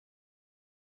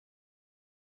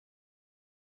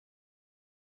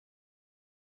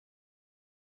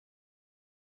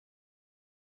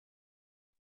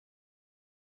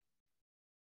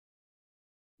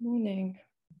Morning.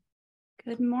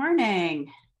 Good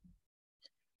morning.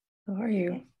 How are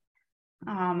you?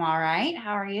 I'm all right.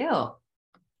 How are you?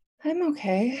 I'm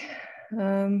okay.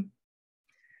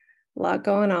 A lot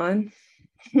going on.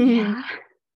 Yeah.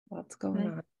 Lots going I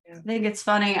on. Yeah. think it's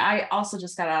funny. I also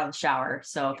just got out of the shower.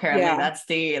 So apparently Yeah. that's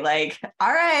the all Yeah.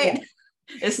 right.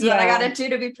 This is what I Yeah. gotta do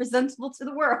to be presentable to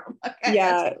the world. Okay, that's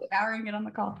Yeah. showering it on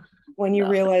the call. When you So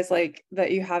realize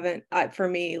that you haven't, for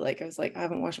me, I was like, I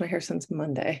haven't washed my hair since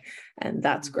Monday, and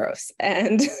that's gross.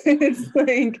 And it's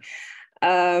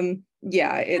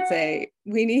yeah,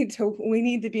 we need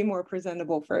to be more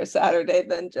presentable for a Saturday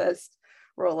than just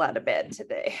roll out of bed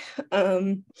today.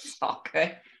 it's all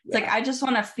good. It's like Yeah. I just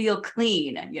want to feel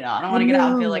clean, I don't I want to get out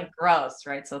and feel know. like gross,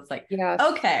 right? So it's like, Yes,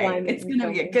 okay, slimy it's and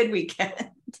gonna be a filthy. good weekend.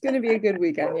 It's going to be a good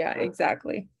weekend. Yeah,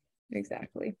 exactly.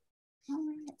 Exactly. All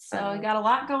right. So we Uh, got a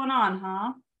lot going on,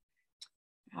 huh?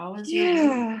 How was your week?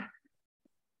 yeah.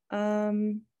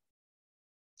 Um,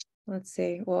 let's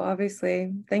see. Well,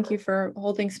 obviously, thank you for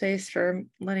holding space for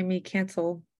letting me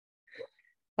cancel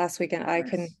last weekend. Of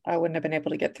course. I wouldn't have been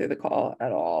able to get through the call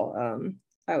at all.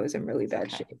 I was in really bad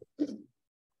Okay. shape.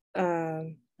 Um,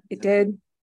 That's it okay. did,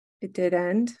 it did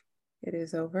end. It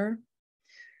is over.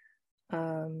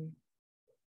 Um,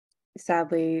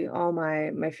 Sadly, all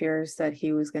my fears that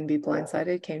he was going to be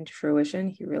blindsided came to fruition.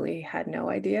 He really had no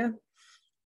idea.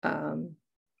 Um,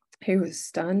 he was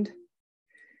stunned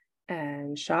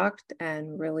and shocked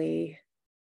and really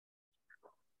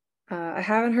I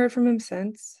haven't heard from him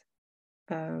since.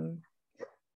 um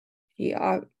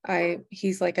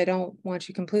he's like, I don't want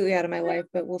you completely out of my life,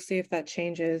 but we'll see if that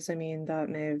changes. I mean, that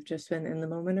may have just been in the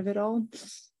moment of it all.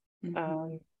 Mm-hmm.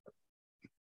 um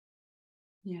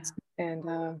Yeah.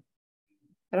 and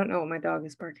I don't know what my dog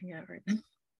is barking at right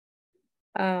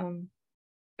now.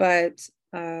 But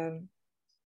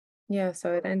yeah,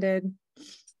 so it ended.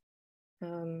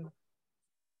 um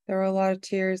there were a lot of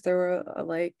tears. There were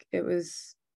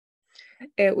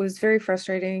it was very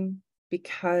frustrating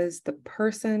because the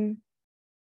person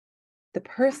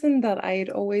that I had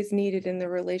always needed in the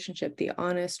relationship, the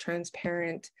honest,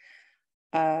 transparent,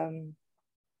 um,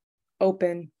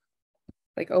 open,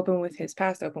 open with his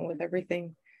past, open with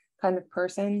everything kind of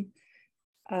person,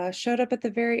 showed up at the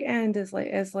very end as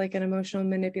an emotional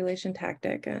manipulation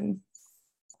tactic,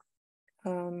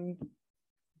 um,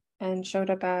 and showed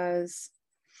up as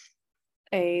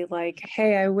a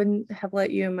hey, I wouldn't have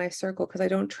let you in my circle because I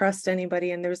don't trust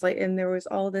anybody. And there was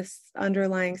all this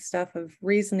underlying stuff of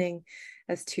reasoning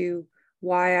as to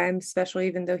why I'm special,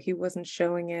 even though he wasn't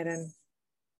showing it. And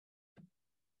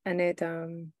it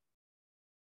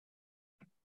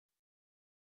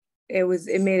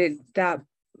made it that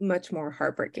much more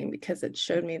heartbreaking because it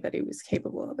showed me that he was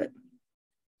capable of it.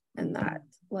 And that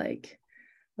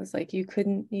was like, you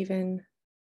couldn't even,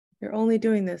 you're only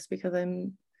doing this because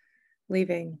I'm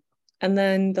leaving. And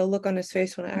then the look on his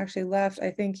face when I actually left,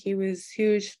 I think he was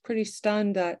pretty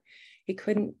stunned that he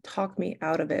couldn't talk me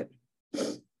out of it.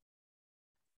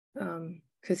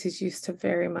 Because he's used to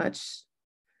very much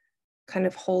kind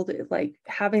of hold it,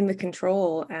 having the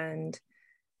control,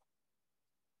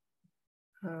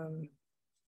 um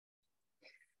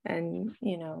and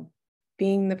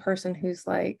being the person who's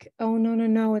like, oh,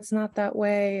 no, it's not that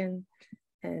way,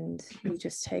 and you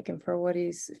just take him for what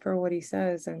he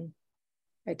says. And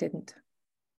I didn't.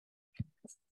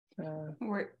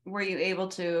 Were you able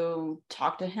to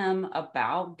talk to him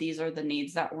about these are the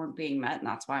needs that weren't being met and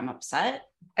that's why I'm upset?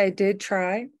 I did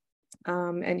try,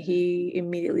 and he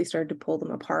immediately started to pull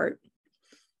them apart.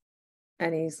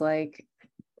 And he's like,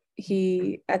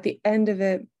 at the end of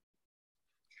it,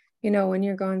 when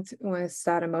you're going through, when it's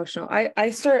that emotional, I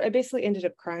basically ended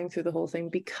up crying through the whole thing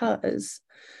because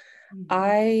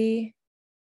I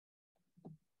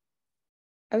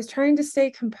was trying to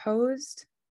stay composed,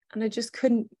 and I just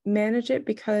couldn't manage it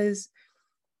because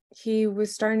he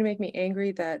was starting to make me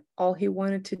angry that all he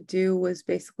wanted to do was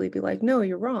basically be like, no,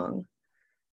 you're wrong.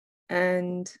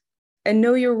 And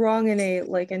no, you're wrong in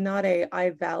and not I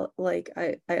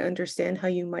understand how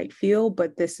you might feel,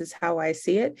 but this is how I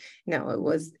see it. No, it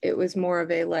was more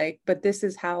of a but this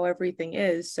is how everything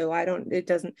is. So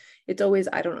it's always,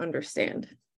 I don't understand.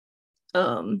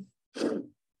 And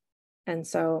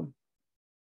so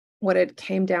what it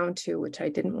came down to, which I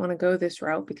didn't want to go this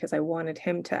route because I wanted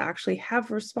him to actually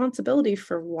have responsibility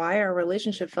for why our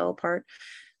relationship fell apart,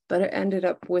 but it ended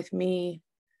up with me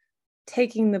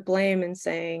taking the blame and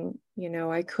saying,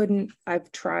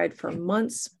 I've tried for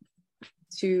months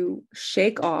to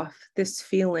shake off this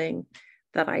feeling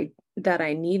that I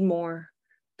need more,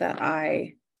 that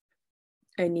I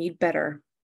need better,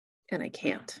 and I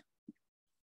can't.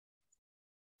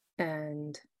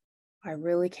 And I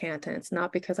really can't. And it's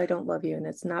not because I don't love you. And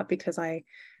it's not because I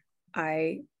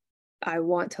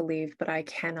want to leave, but I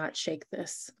cannot shake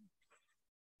this.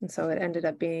 And so it ended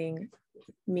up being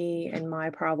me and my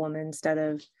problem instead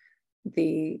of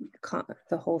the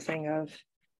whole thing of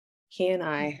he and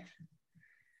I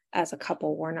as a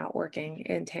couple were not working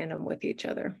in tandem with each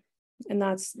other. And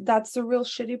that's the real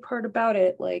shitty part about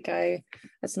it. Like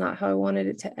that's not how I wanted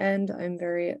it to end.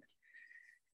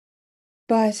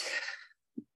 But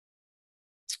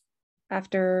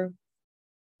after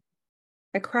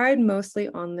I cried mostly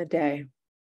on the day,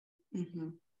 mm-hmm.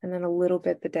 and then a little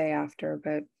bit the day after,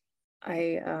 but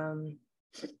I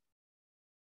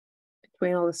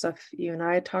between all the stuff you and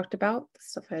I had talked about, the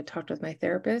stuff I had talked with my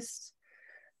therapist,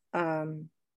 I'm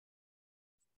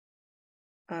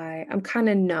kind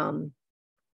of numb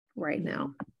right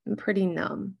now. I'm pretty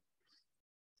numb.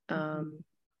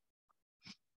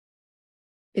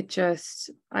 It just,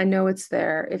 I know it's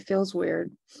there. It feels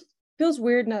weird. It feels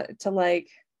weird not to like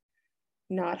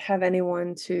not have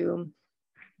anyone to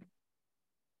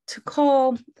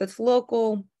call that's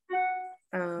local,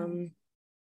 to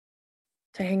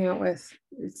hang out with.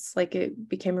 It's like it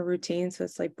became a routine, so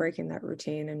it's like breaking that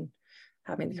routine and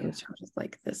having to come to terms with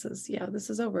like this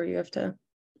is over. You have to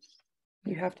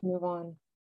move on.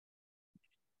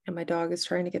 And my dog is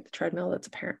trying to get the treadmill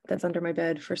that's under my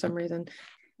bed for some reason.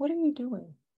 What are you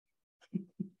doing?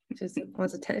 She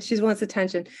wants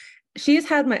attention. She's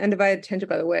had my undivided attention,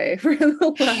 by the way, for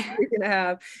the last week and a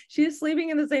half. She's sleeping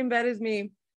in the same bed as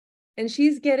me, and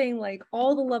she's getting like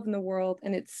all the love in the world,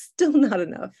 and it's still not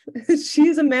enough.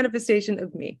 She's a manifestation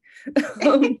of me.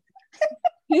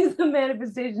 She's a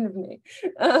manifestation of me.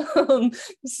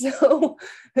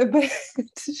 But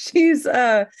she's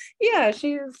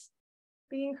she's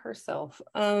being herself.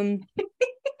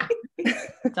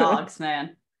 Dogs,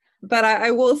 man. But I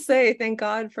will say thank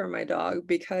God for my dog,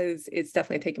 because it's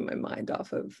definitely taken my mind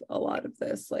off of a lot of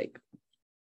this. Like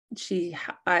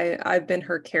I've been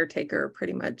her caretaker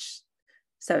pretty much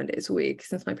 7 days a week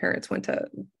since my parents went to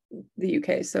the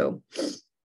UK. So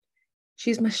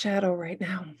she's my shadow right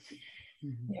now.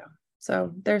 Yeah.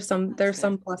 So there's some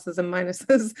pluses and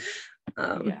minuses.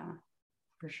 Yeah,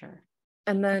 for sure.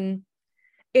 And then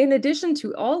in addition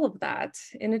to all of that,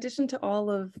 in addition to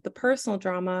all of the personal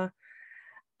drama,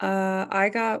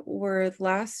 I got word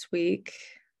last week,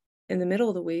 in the middle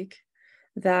of the week,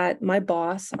 that my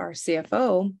boss, our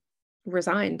CFO,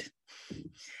 resigned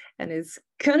and is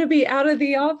going to be out of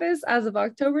the office as of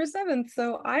October 7th.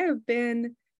 So I have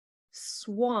been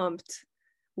swamped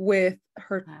with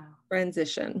her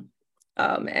transition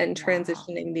and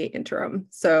transitioning the interim.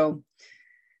 So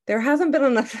there hasn't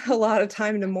been a lot of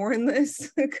time to mourn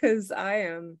this, because I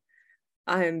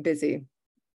am busy.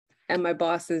 And my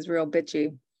boss is real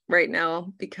bitchy right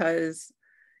now, because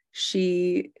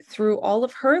she threw all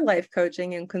of her life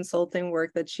coaching and consulting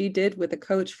work that she did with a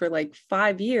coach for like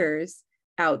 5 years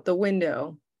out the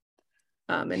window.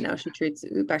 And now she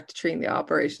back to treating the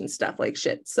operation stuff like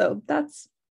shit. So that's,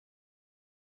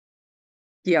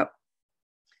 yep.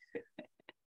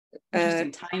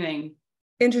 Interesting timing.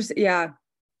 Yeah.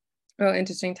 Oh,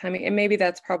 interesting timing. And maybe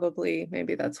that's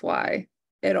why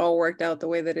it all worked out the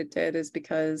way that it did, is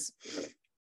because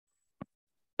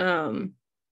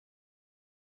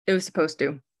it was supposed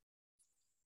to.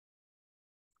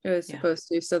 It was supposed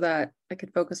to, so that I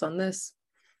could focus on this.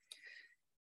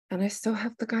 And I still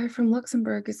have the guy from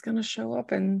Luxembourg is going to show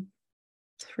up in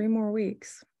 3 more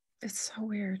weeks. It's so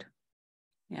weird.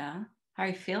 Yeah. How are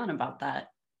you feeling about that?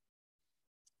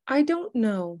 I don't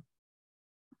know.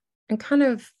 And kind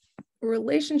of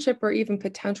relationship or even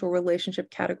potential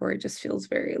relationship category just feels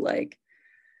very like,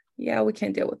 yeah, we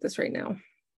can't deal with this right now.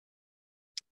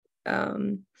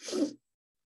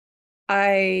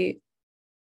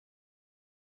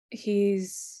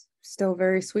 He's still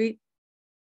very sweet,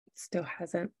 still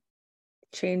hasn't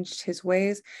changed his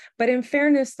ways. But in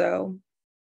fairness, though,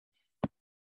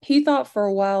 he thought for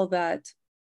a while that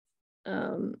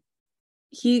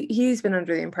he's been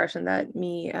under the impression that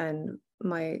me and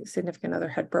my significant other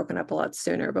had broken up a lot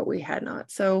sooner, but we had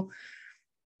not. So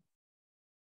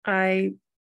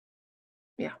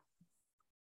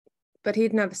but he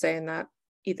didn't have a say in that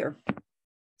either.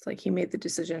 It's like he made the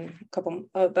decision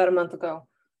about a month ago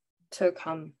to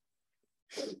come.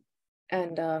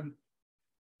 And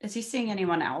is he seeing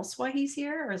anyone else while he's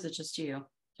here, or is it just you?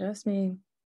 Just me,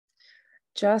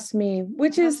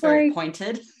 which That's is very like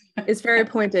pointed. It's very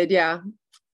pointed. Yeah.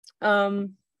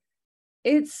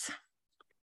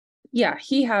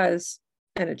 He has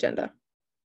an agenda.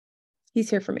 He's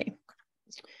here for me.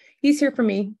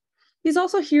 He's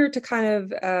also here to kind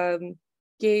of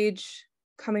gauge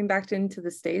coming back into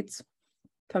the States,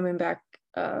 coming back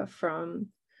from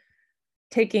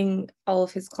taking all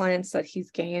of his clients that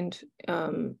he's gained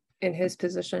in his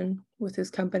position with his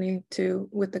company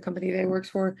with the company that he works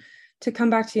for, to come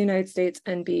back to the United States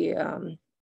and be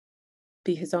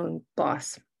his own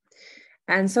boss.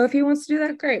 And so if he wants to do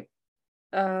that, great.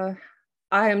 I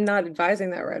am not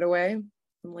advising that right away.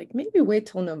 I'm like, maybe wait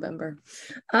till November.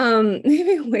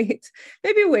 Maybe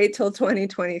wait till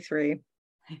 2023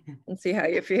 and see how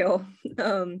you feel.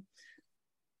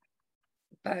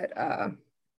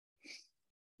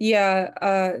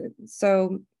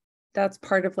 So that's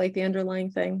part of like the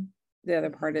underlying thing. The other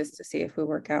part is to see if we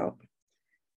work out.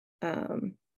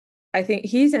 I think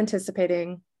he's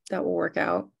anticipating that will work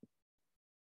out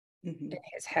in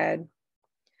his head.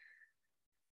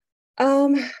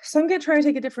 So I'm going to try to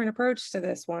take a different approach to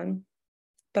this one,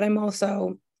 but I'm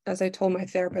also, as I told my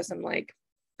therapist,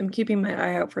 I'm keeping my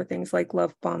eye out for things like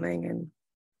love bombing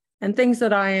and things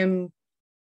that I am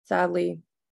sadly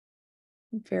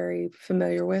very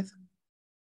familiar with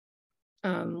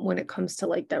when it comes to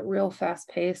like that real fast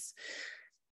pace.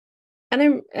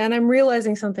 And I'm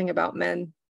realizing something about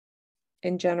men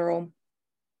in general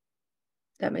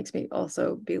that makes me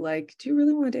also be like, do you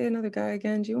really want to date another guy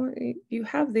again? You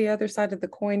have the other side of the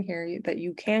coin here that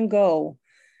you can go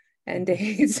and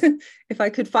date. If I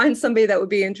could find somebody that would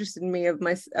be interested in me of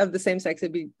the same sex,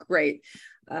 it'd be great.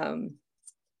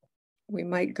 We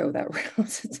might go that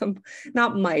route.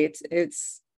 Not might.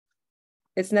 It's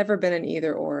never been an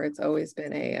either or. It's always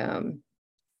been a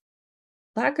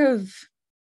lack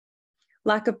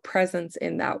of presence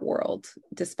in that world,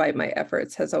 despite my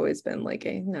efforts, has always been like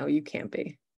no, you can't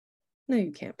be. No,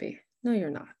 you can't be. No,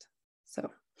 you're not. So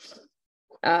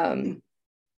why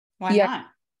not?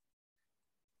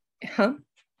 Huh?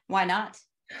 Why not?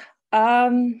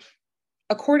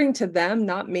 According to them,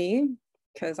 not me,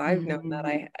 because I've known that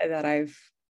I've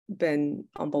been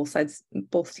on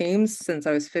both teams since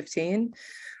I was 15.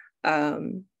 But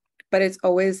it's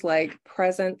always like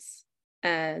presence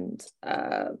and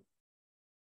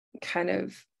kind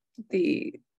of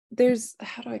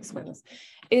how do I explain this?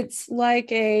 It's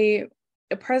like a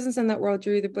presence in that world.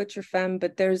 You're either butch or femme,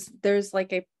 but there's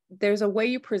a way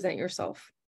you present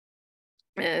yourself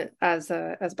as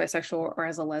bisexual or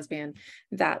as a lesbian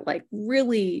that like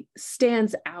really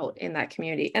stands out in that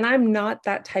community. And I'm not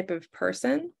that type of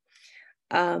person.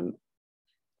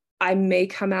 I may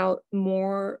come out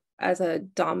more as a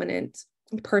dominant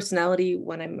personality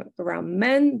when I'm around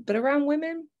men, but around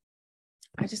women,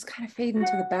 I just kind of fade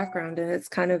into the background. And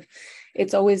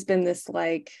it's always been this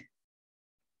like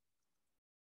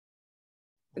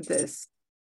this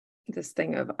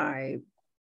thing of I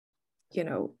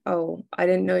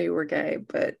didn't know you were gay,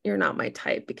 but you're not my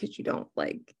type because you don't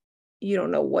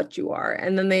know what you are.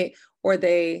 And then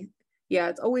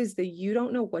it's always you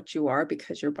don't know what you are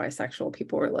because you're bisexual.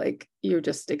 People are like, you're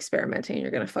just experimenting.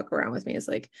 You're going to fuck around with me. It's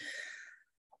like,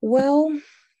 well,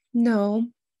 no,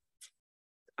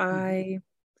 I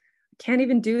can't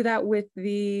even do that with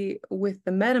the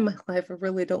men in my life. I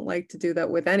really don't like to do that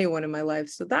with anyone in my life.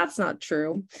 So that's not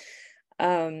true.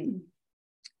 And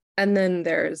then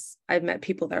I've met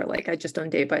people that are like, I just don't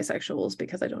date bisexuals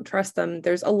because I don't trust them.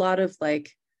 There's a lot of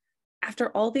like, after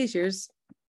all these years,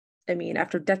 I mean,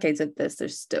 after decades of this,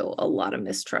 there's still a lot of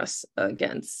mistrust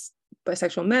against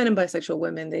bisexual men and bisexual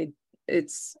women.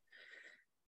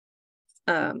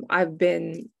 I've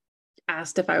been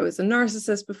asked if I was a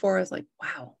narcissist before. I was like,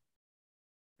 wow,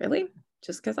 really?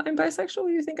 Just because I'm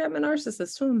bisexual, you think I'm a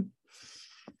narcissist?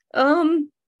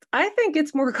 I think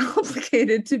it's more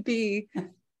complicated to be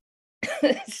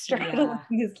straddling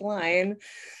this line.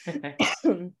 I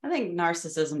think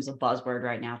narcissism is a buzzword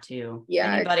right now too.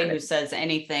 Yeah, anybody who says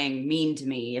anything mean to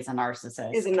me is a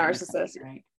narcissist.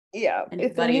 Right? Yeah.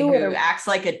 Anybody who acts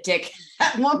like a dick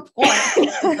at one point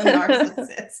is a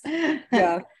narcissist.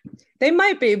 Yeah, they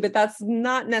might be, but that's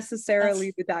not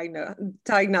necessarily the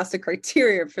diagnostic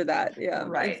criteria for that. Yeah,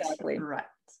 right. Exactly.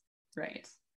 Right.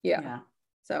 Yeah.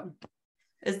 So,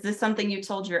 is this something you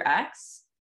told your ex?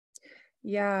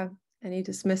 Yeah, and he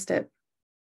dismissed it.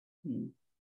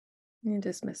 He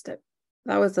dismissed it.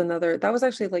 That was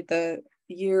actually like the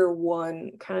year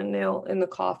one kind of nail in the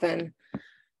coffin,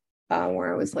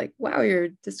 where I was like, wow, you're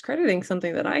discrediting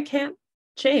something that I can't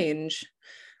change.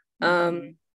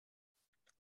 And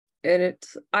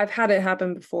I've had it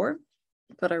happen before,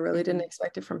 but I really didn't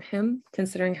expect it from him,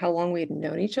 considering how long we had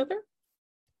known each other.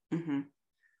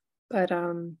 But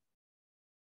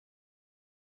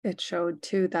it showed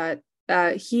too that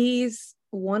he's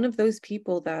one of those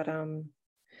people that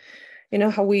you know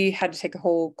how we had to take a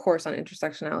whole course on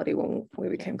intersectionality when we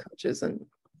became coaches,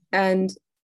 and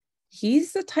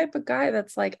he's the type of guy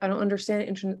that's like, I don't understand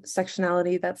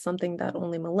intersectionality. That's something that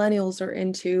only millennials are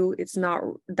into. It's not,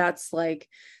 that's like,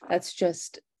 that's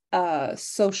just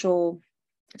social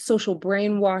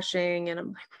brainwashing. And I'm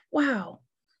like, wow,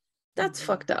 that's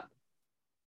fucked up.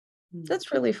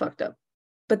 That's really fucked up.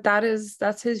 But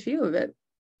that's his view of it.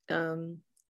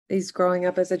 He's growing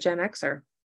up as a Gen Xer.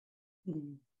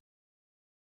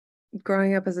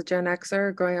 Growing up as a Gen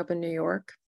Xer, growing up in New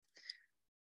York.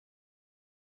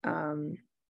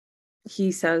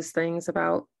 He says things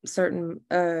about certain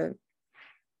first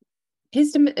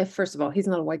of all, he's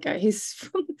not a white guy. He's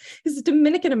a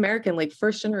Dominican American, like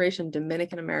first generation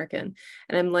Dominican American.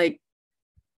 And I'm like,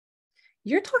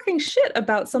 you're talking shit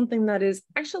about something that is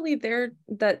actually there,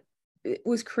 that it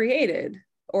was created,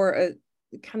 or a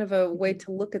kind of a way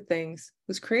to look at things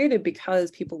was created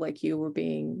because people like you were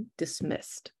being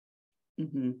dismissed.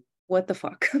 What the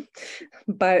fuck?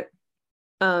 But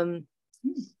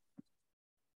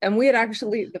and we had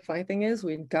actually, the funny thing is,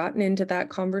 we'd gotten into that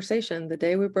conversation the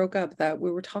day we broke up, that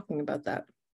we were talking about that.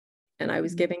 And I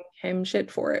was giving him shit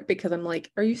for it because I'm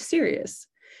like, are you serious?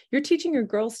 You're teaching your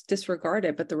girls to disregard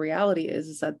it. But the reality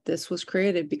is that this was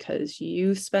created because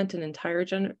you spent an entire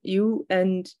you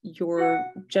and your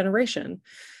generation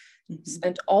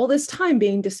spent all this time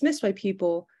being dismissed by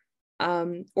people,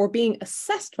 or being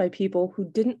assessed by people who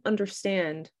didn't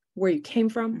understand where you came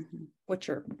from, what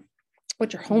your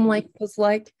home life was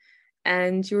like,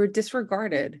 and you were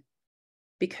disregarded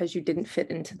because you didn't fit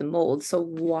into the mold. So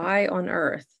why on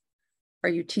earth are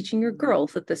you teaching your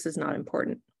girls that this is not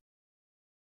important?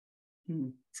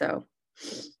 So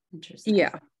interesting.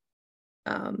 Yeah.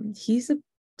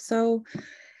 So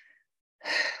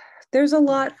there's a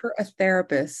lot for a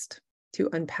therapist to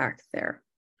unpack there,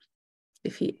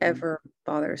 if he ever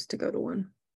bothers to go to one.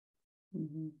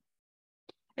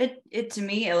 It to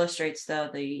me illustrates, though,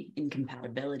 the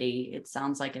incompatibility. It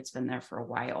sounds like it's been there for a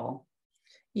while.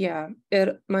 Yeah,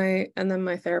 and then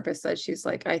my therapist said, she's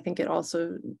like, I think it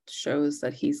also shows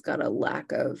that he's got a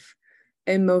lack of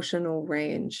emotional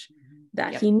range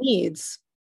that he needs,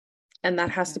 and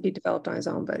that has to be developed on his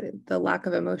own. But the lack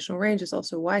of emotional range is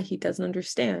also why he doesn't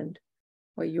understand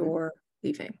why you're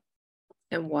leaving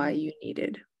and why you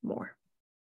needed more.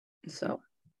 So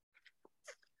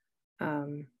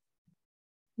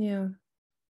yeah,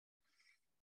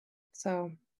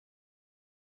 so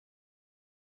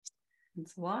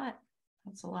it's a lot.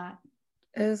 That's a lot.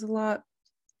 It is a lot.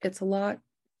 It's a lot.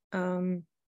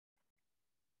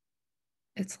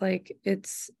 It's like,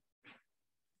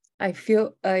 I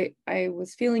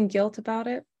was feeling guilt about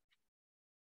it,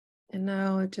 and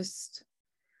now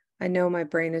I know my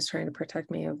brain is trying to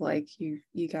protect me of like, you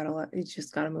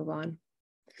just gotta move on,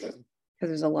 because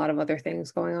there's a lot of other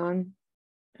things going on.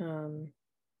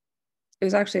 It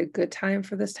was actually a good time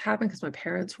for this to happen because my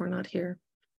parents were not here.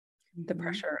 The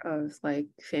pressure of like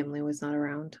family was not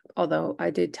around, although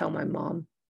I did tell my mom,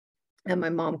 and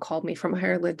my mom called me from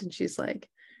Ireland, and she's like,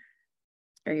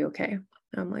 are you okay? And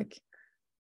I'm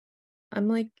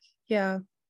like, yeah,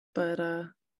 but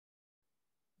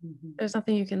there's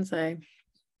nothing you can say.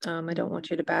 I don't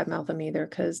want you to badmouth them either,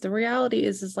 because the reality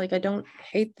is like, I don't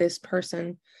hate this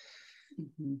person.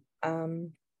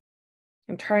 I'm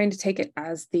trying to take it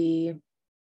as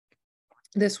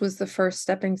this was the first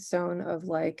stepping stone of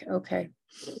like, okay,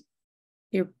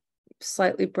 you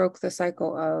slightly broke the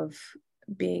cycle of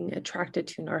being attracted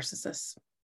to narcissists.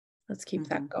 Let's keep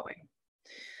that going.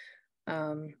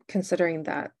 Considering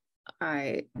that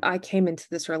I came into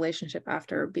this relationship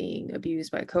after being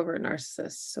abused by a covert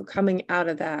narcissist. So coming out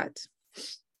of that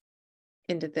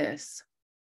into this,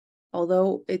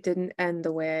 although it didn't end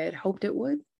the way I had hoped it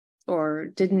would, or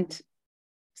didn't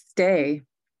stay,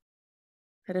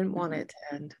 I didn't want it to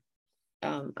end.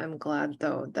 I'm glad,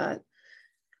 though, that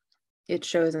it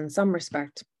shows in some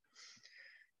respect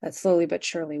that slowly but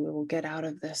surely we will get out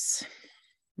of this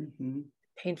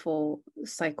painful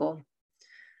cycle.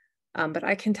 But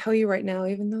I can tell you right now,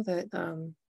 even though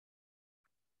that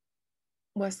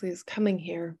Wesley is coming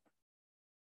here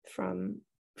from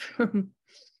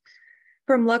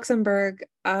Luxembourg,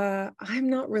 I'm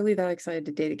not really that excited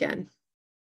to date again.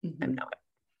 I'm not.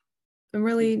 I'm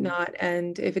really not.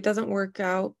 And if it doesn't work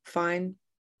out, fine.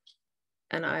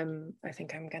 And I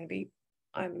think I'm gonna be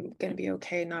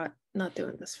okay not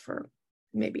doing this for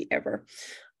maybe ever.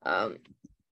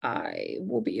 I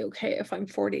will be okay if I'm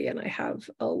 40 and I have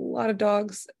a lot of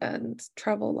dogs and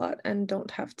travel a lot and don't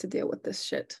have to deal with this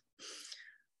shit.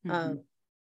 But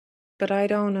I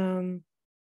don't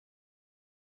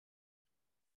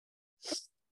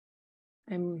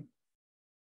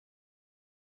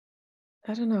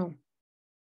I don't know.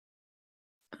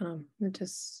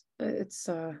 It's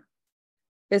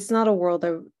it's not a world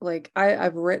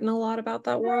I've written a lot about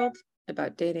that world,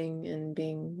 about dating and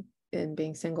being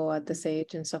single at this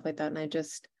age and stuff like that.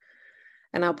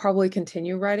 And I'll probably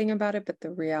continue writing about it, but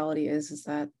the reality is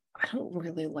that I don't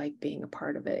really like being a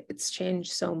part of it. It's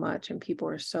changed so much and people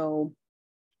are so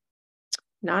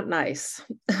not nice.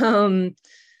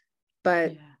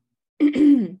 But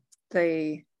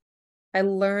I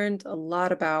learned a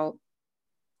lot about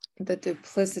the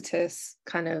duplicitous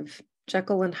kind of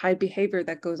Jekyll and Hyde behavior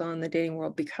that goes on in the dating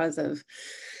world because of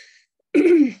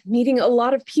meeting a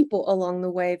lot of people along the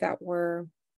way that were,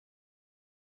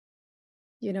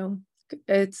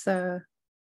 it's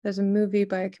there's a movie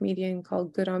by a comedian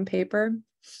called Good on Paper.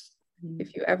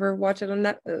 If you ever watch it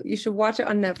on you should watch it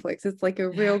on Netflix. It's like a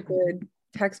real good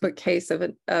textbook case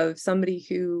of somebody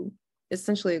who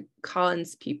essentially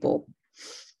cons people.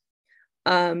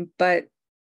 But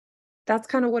that's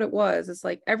kind of what it was. It's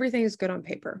like everything is good on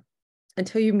paper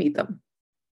until you meet them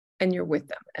and you're with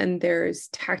them. And there's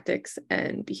tactics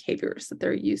and behaviors that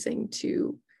they're using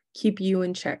to keep you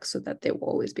in check so that they will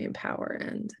always be in power.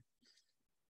 And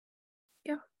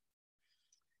yeah,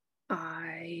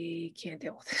 I can't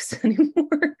deal with this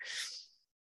anymore.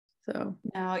 So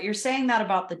now you're saying that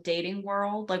about the dating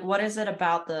world. Like, what is it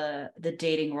about the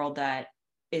dating world that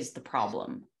is the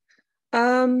problem?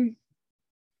 The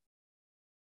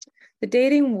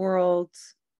dating world,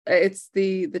 it's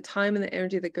the time and the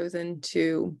energy that goes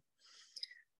into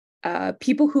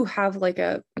people who have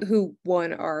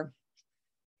are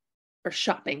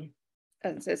shopping,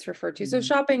 as it's referred to. So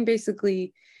shopping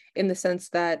basically in the sense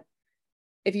that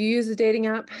if you use a dating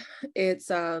app, it's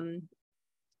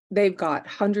they've got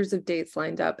hundreds of dates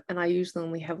lined up, and I usually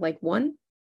only have like one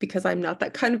because I'm not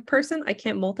that kind of person. I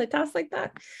can't multitask like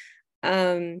that.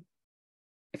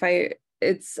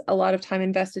 It's a lot of time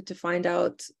invested to find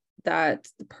out that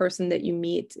the person that you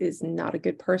meet is not a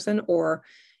good person, or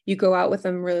you go out with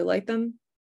them, really like them,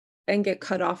 and get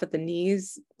cut off at the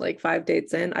knees like 5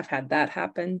 dates in. I've had that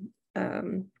happen.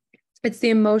 It's the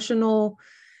emotional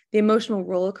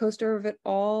roller coaster of it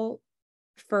all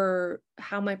for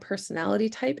how my personality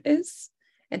type is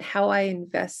and how I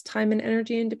invest time and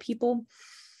energy into people.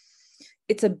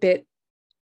 It's a bit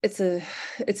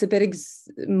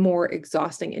more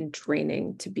exhausting and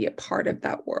draining to be a part of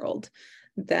that world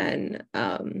than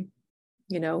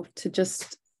to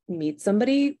just meet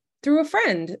somebody through a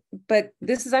friend. But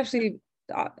this is actually,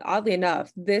 oddly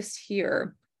enough, this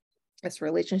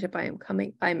relationship I'm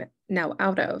now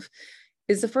out of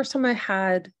is the first time I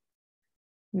had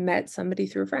met somebody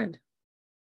through a friend,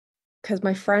 because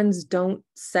my friends don't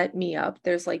set me up.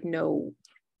 There's like no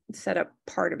setup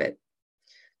part of it.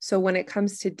 So when it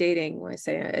comes to dating, when I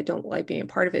say I don't like being a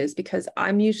part of it, is because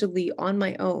I'm usually on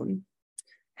my own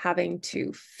having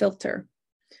to filter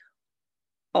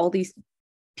all these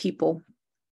people.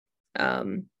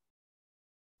 And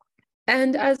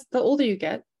as the older you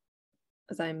get,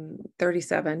 as I'm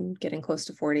 37, getting close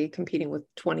to 40, competing with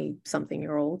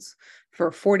 20-something-year-olds for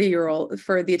for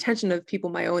the attention of people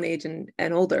my own age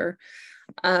and older,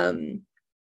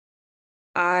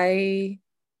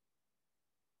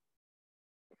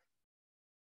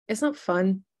 it's not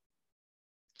fun.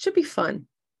 It should be fun.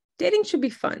 Dating should be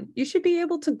fun. You should be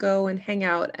able to go and hang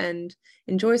out and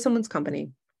enjoy someone's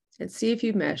company and see if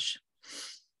you mesh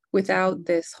without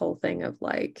this whole thing of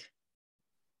like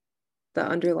the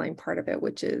underlying part of it,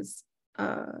 which is,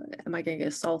 am I going to get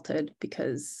assaulted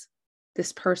because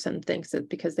this person thinks that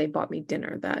because they bought me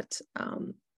dinner that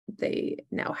they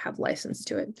now have license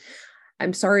to it.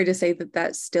 I'm sorry to say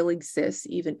that still exists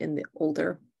even in the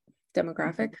older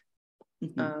demographic.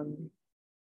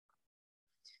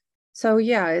 So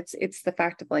yeah, it's the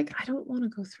fact of like, I don't want to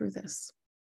go through this.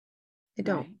 I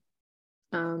don't.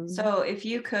 Right. So if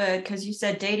you could, because you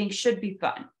said dating should be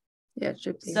fun. Yeah, it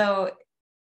should be. So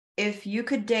if you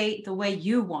could date the way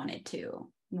you wanted to,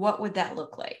 what would that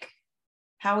look like?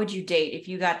 How would you date if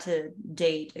you got to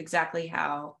date exactly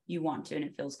how you want to and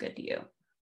it feels good to you?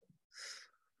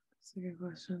 That's a good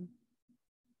question.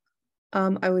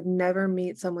 I would never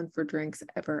meet someone for drinks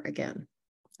ever again.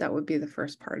 That would be the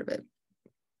first part of it.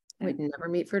 We'd never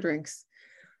meet for drinks.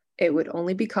 It would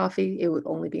only be coffee. It would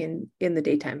only be in the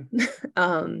daytime.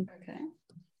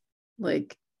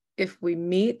 Like if we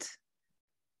meet,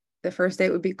 the first date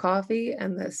would be coffee,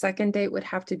 and the second date would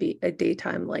have to be a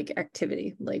daytime like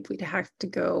activity. Like we'd have to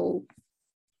go,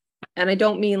 and I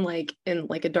don't mean like in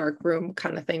like a dark room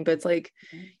kind of thing, but it's like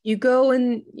you go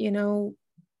and you go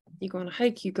on a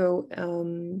hike, you go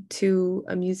to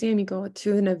a museum, you go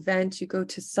to an event, you go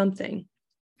to something,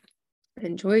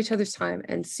 enjoy each other's time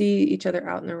and see each other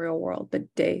out in the real world,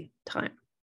 but daytime.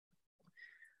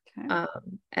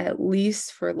 At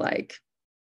least for like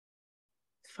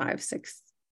 5, 6,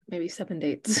 maybe 7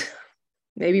 dates.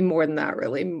 Maybe more than that,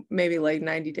 really. Maybe like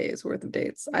 90 days worth of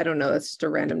dates. I don't know. That's just a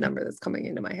random number that's coming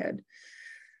into my head.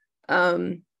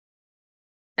 And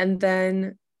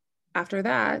then after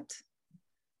that,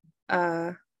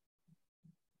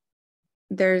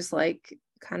 there's like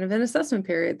kind of an assessment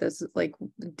period. This like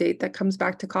date that comes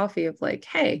back to coffee of like,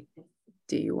 hey,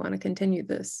 do you want to continue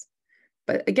this?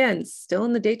 But again, still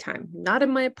in the daytime, not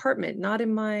in my apartment, not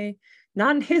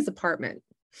in his apartment.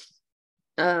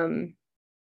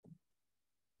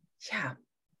 Yeah,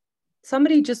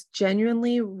 somebody just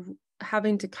genuinely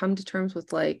having to come to terms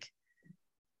with like,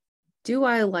 do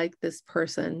I like this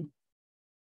person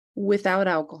without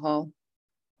alcohol?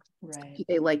 Right. Do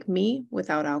they like me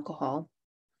without alcohol?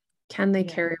 Can they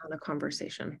carry on a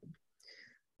conversation?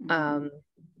 Because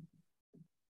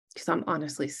I'm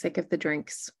honestly sick of the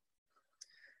drinks.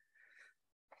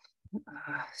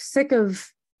 Sick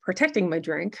of protecting my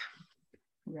drink.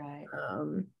 Right.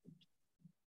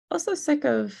 Also sick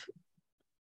of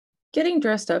getting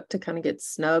dressed up to kind of get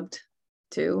snubbed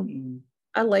too.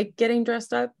 I like getting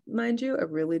dressed up, mind you, I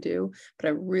really do, but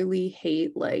I really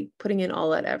hate like putting in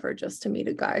all that effort just to meet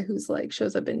a guy who's like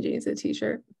shows up in jeans and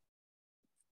t-shirt.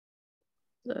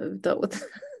 I've dealt with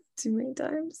too many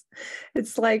times.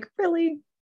 It's like, really,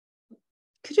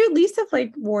 could you at least have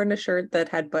like worn a shirt that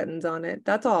had buttons on it?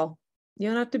 That's all. You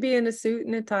don't have to be in a suit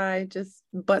and a tie, just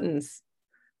buttons,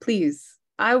 please.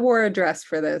 I wore a dress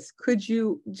for this. Could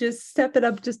you just step it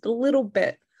up just a little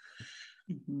bit?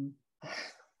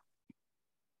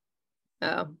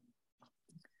 Oh,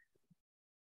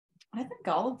 I think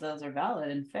all of those are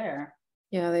valid and fair.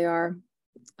 Yeah, they are.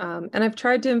 And I've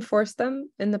tried to enforce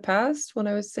them in the past when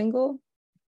I was single.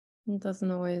 It doesn't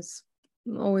always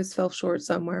fell short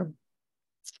somewhere.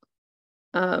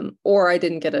 Or I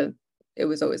didn't get it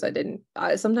was always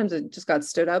sometimes it just got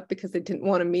stood up because they didn't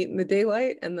want to meet in the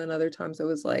daylight. And then other times it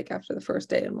was like after the first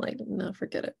day, I'm like, no,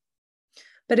 forget it.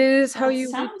 But it is how you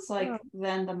sounds like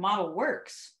then the model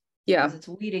works. Yeah. It's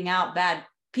weeding out bad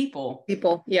people.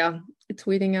 Yeah. It's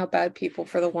weeding out bad people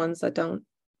for the ones that don't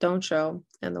show,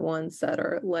 and the ones that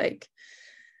are like,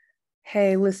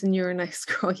 hey, listen, you're a nice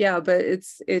girl. Yeah, but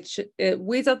it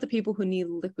weeds out the people who need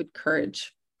liquid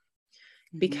courage.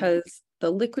 Because the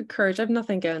liquid courage, I have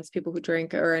nothing against people who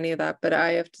drink or any of that, but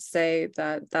I have to say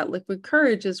that liquid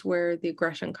courage is where the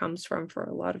aggression comes from for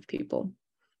a lot of people.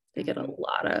 They get a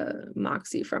lot of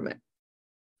moxie from it.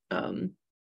 And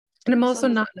I'm also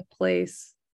not in a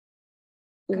place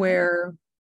where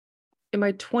in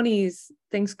my 20s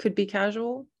things could be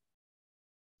casual.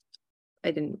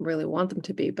 I didn't really want them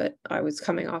to be, but I was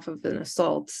coming off of an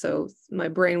assault. So my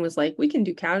brain was like, we can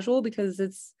do casual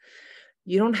because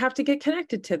you don't have to get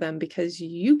connected to them because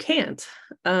you can't.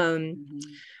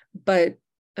 But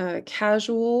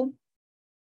casual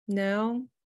now,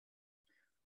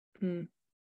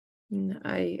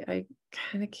 I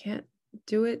kind of can't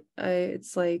do it.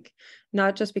 It's like,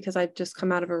 not just because I've just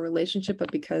come out of a relationship,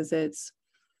 but because it's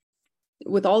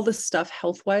with all this stuff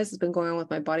health-wise has been going on with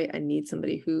my body. I need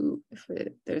somebody who, if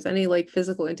there's any like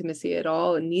physical intimacy at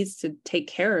all, it needs to take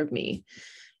care of me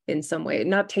in some way.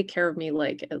 Not take care of me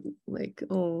like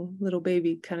oh, little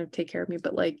baby kind of take care of me,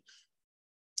 but like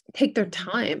take their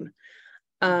time,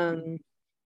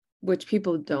 which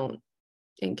people don't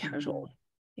in casual.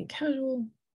 In casual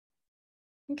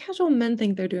men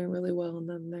think they're doing really well, and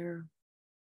then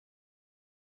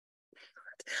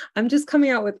I'm just coming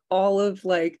out with all of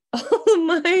my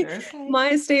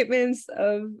statements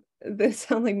of this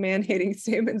sound like man-hating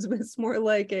statements, but it's more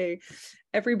like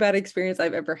every bad experience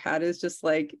I've ever had is just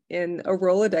like in a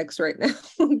Rolodex right now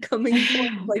coming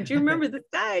forth. Like, do you remember this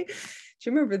guy? Do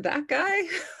you remember that guy?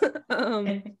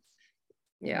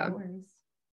 Yeah. And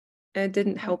it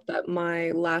didn't help that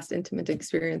my last intimate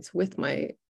experience with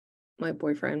my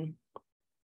boyfriend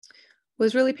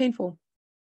was really painful.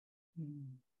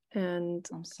 And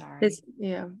I'm sorry.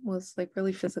 Was like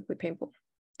really physically painful.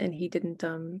 And he didn't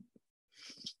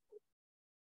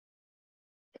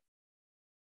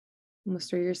almost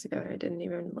 3 years together, I didn't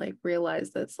even like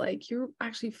realize that's like, you're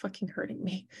actually fucking hurting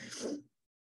me.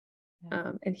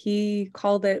 And he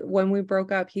called it when we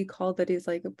broke up, he's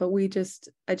like, but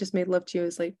I just made love to you.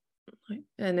 It's like,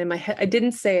 and in my head, I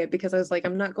didn't say it because I was like,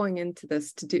 I'm not going into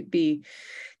this to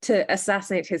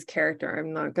assassinate his character.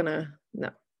 I'm not gonna,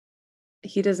 no.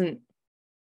 He doesn't,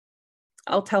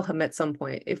 I'll tell him at some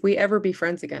point. If we ever be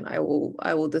friends again, I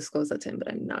will disclose that to him,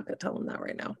 but I'm not gonna tell him that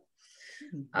right now.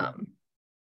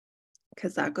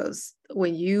 Because that goes,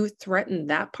 when you threaten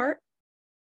that part,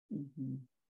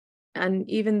 and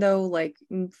even though like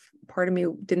part of me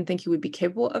didn't think he would be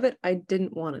capable of it, I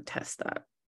didn't want to test that.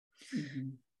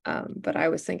 But I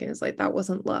was thinking, it's like, that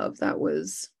wasn't love. That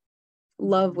was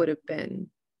love would have been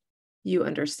you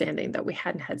understanding that we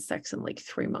hadn't had sex in like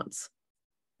 3 months.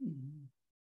 Mm-hmm.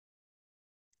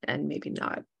 And maybe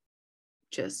not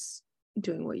just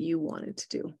doing what you wanted to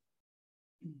do.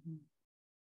 Mm-hmm.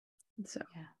 So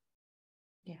yeah.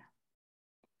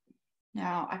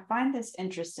 Now I find this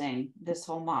interesting, this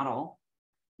whole model.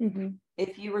 mm-hmm.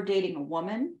 If you were dating a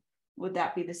woman, would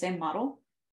that be the same model,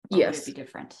 or Yes, would it be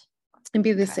different? and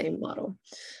be the same model.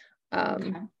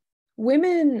 Okay.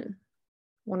 Women,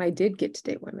 when I did get to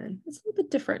date women, it's a little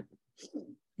bit different.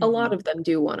 A lot of them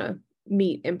do want to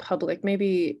meet in public.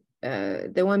 Maybe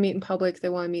they want to meet in public, they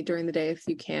want to meet during the day if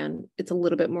you can. It's a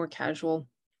little bit more casual.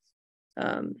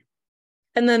 And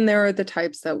then there are the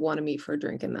types that want to meet for a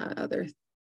drink in that other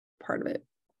part of it.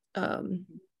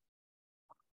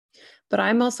 But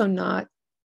I'm also not,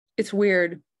 it's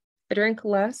weird. I drink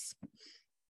less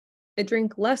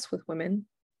with women.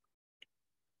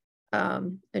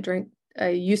 I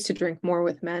used to drink more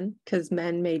with men because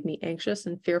men made me anxious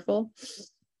and fearful.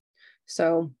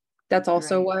 So that's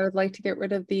also why I would like to get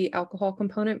rid of the alcohol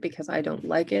component, because I don't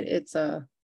like it. It's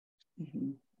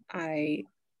I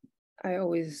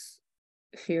always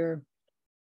feared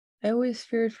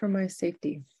for my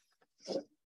safety.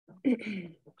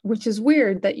 Which is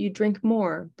weird that you drink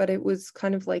more, but it was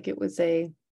kind of like, I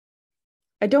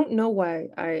don't know why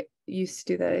I used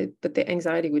to do that, but the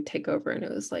anxiety would take over and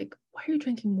it was like, why are you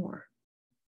drinking more?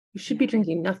 You should be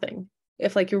drinking nothing.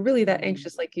 If like you're really that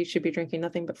anxious, like you should be drinking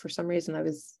nothing. But for some reason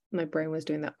my brain was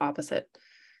doing the opposite.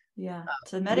 Yeah.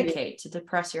 To medicate, to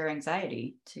depress your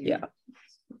anxiety, to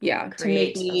create to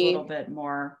make a little bit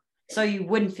more, so you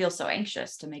wouldn't feel so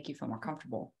anxious, to make you feel more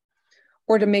comfortable.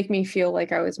 Or to make me feel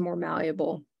like I was more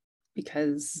malleable,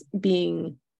 because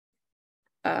there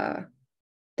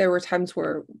were times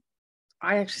where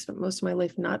I actually spent most of my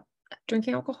life not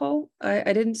drinking alcohol.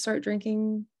 I didn't start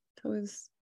drinking till I was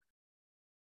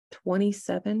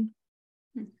 27.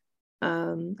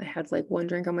 I had like one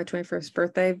drink on my 21st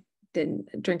birthday,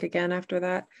 didn't drink again after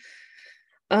that.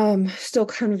 Still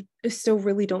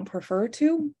really don't prefer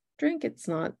to drink. It's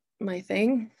not my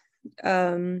thing.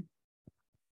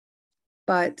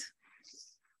 But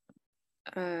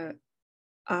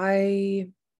I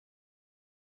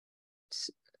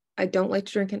don't like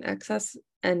to drink in excess,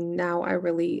 and now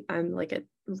I'm like a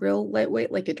real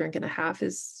lightweight, like a drink and a half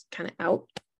is kind of out.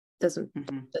 That's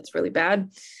really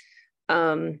bad.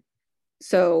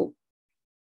 So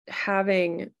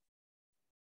having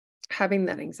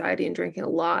that anxiety and drinking a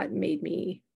lot made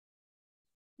me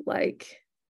like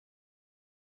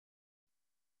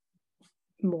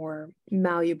more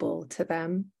malleable to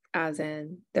them, as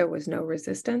in there was no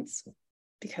resistance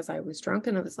because I was drunk,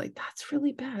 and I was like, that's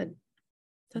really bad.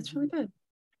 That's really bad.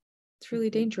 It's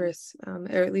really dangerous. Or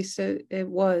at least it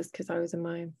was, because I was in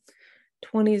my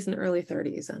 20s and early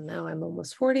 30s, and now I'm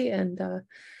almost 40. And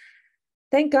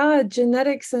thank God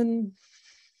genetics and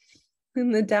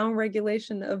the down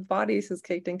regulation of bodies has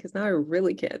kicked in, because now I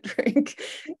really can't drink.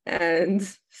 And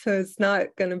so it's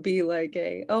not going to be like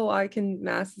I can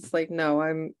mass. It's like, no,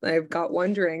 I've got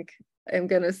one drink, I'm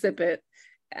going to sip it,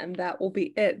 and that will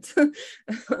be it.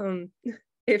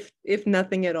 If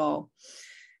nothing at all,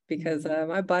 because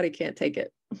my body can't take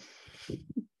it.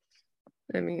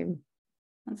 I mean,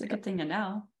 that's a good thing to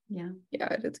know. Yeah,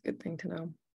 it's a good thing to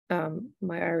know.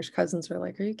 My Irish cousins were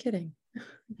like, are you kidding?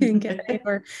 You can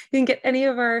get any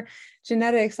of our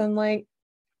genetics. I'm like,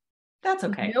 that's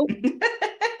okay. Nope.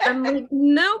 I'm like,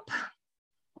 nope.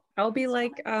 I'll be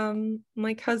like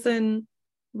my cousin,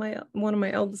 one of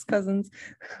my eldest cousins,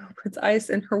 puts ice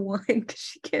in her wine because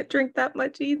she can't drink that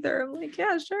much either. I'm like,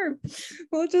 yeah, sure,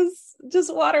 we'll just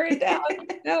water it down.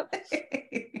 Yep,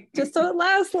 just so it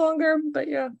lasts longer. But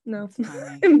yeah, no,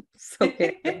 I'm so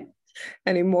can't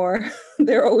anymore.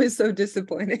 They're always so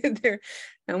disappointed there,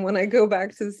 and when I go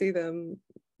back to see them,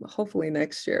 hopefully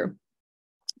next year,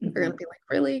 they're gonna be like,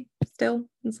 really? Still?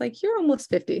 It's like, you're almost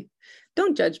 50.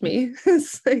 Don't judge me.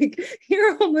 It's like,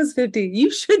 you're almost 50. You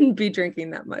shouldn't be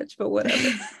drinking that much, but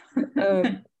whatever.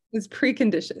 It's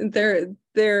preconditioned.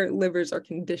 Their livers are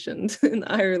conditioned in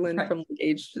Ireland from like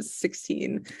age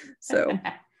 16. So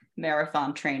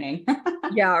marathon training.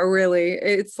 Yeah, really.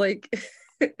 It's like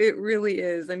it really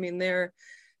is. I mean, the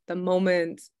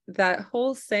moment, that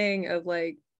whole saying of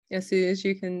like, as soon as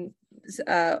you can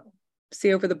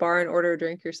see over the bar and order a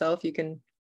drink yourself, you can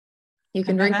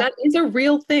drink, that is a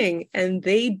real thing, and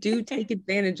they do take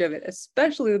advantage of it,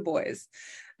 especially the boys.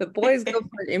 The boys go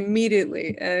for it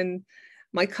immediately, and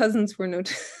my cousins were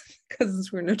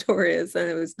notorious, and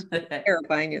it was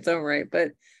terrifying in its own right.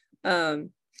 But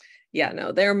yeah,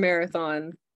 no, they're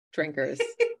marathon drinkers.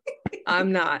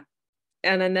 I'm not,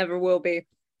 and I never will be.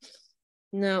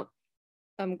 No,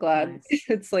 I'm glad. Nice.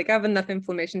 It's like I have enough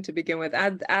inflammation to begin with.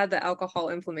 Add the alcohol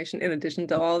inflammation in addition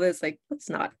to all this. Like, let's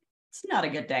not. It's not a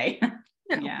good day.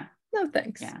 No, Yeah. no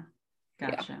thanks. Yeah.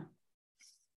 Gotcha. Yeah.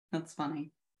 That's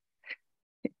funny.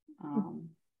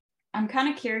 I'm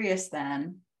kind of curious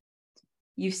then.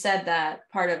 You said that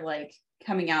part of like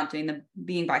coming out,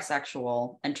 being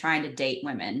bisexual and trying to date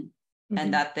women,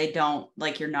 and that they don't,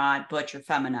 like, you're not butch or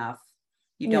femme enough.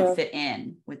 You don't fit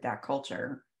in with that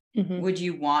culture. Would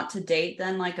you want to date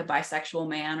then like a bisexual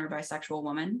man or bisexual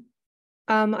woman?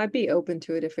 I'd be open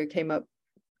to it if it came up.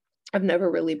 I've never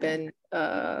really been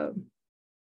I've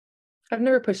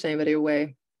never pushed anybody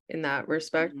away in that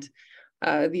respect.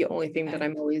 The only thing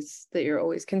that you're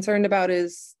always concerned about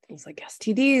is things like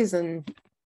STDs and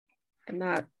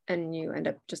that, and you end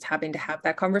up just having to have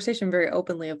that conversation very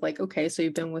openly of like, okay, so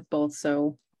you've been with both,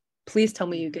 so please tell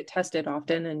me you get tested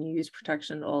often and you use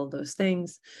protection, all of those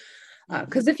things.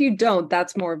 Because if you don't,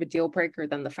 that's more of a deal breaker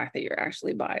than the fact that you're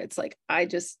actually bi. It's like, I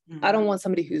don't want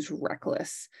somebody who's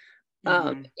reckless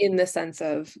in the sense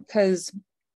of, because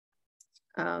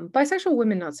bisexual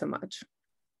women, not so much.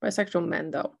 Bisexual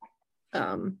men, though.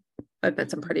 I've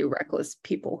met some pretty reckless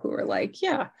people who are like,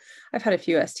 yeah, I've had a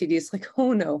few STDs. Like,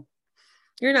 oh no,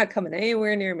 you're not coming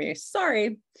anywhere near me.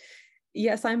 Sorry.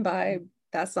 Yes, I'm bi.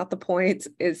 That's not the point.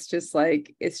 It's just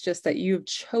that you've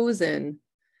chosen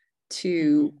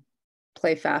to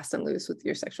play fast and loose with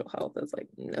your sexual health. It's like,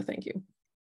 no, thank you.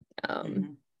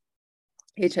 HIV,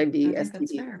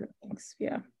 STD, things.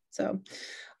 Yeah. So,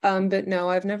 but no,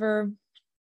 I've never,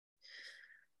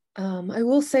 I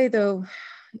will say though,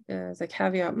 as a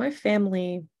caveat, my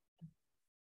family,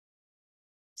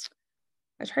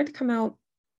 I tried to come out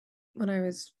when I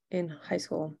was in high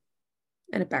school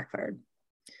and it backfired.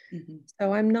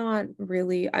 So I'm not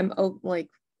really, like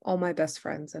all my best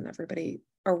friends and everybody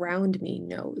around me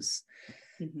knows.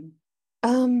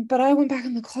 But I went back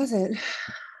in the closet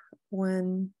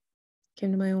when it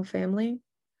came to my own family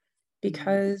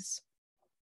because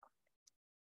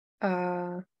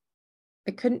I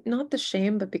couldn't, not the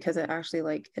shame, but because it actually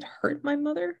like, it hurt my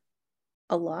mother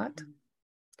a lot,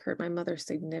 hurt my mother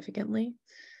significantly.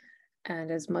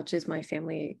 And as much as my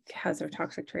family has their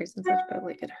toxic traits and such, but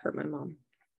like it hurt my mom.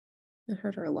 It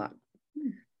hurt her a lot.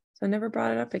 So I never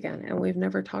brought it up again. And we've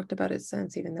never talked about it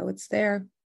since, even though it's there.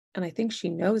 And I think she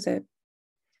knows it.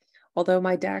 Although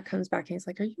my dad comes back and he's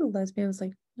like, are you a lesbian? I was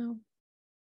like, no.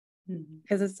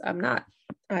 Because I'm not.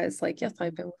 I was like, yes,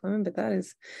 I've been with women, but that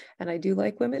is, and I do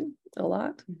like women a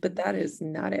lot, but that is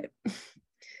not it.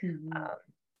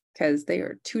 Because they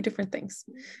are two different things.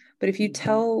 But if you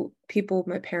tell people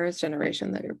my parents'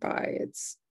 generation that you're bi,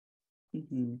 it's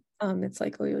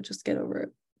like, oh, you'll just get over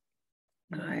it.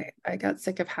 I got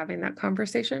sick of having that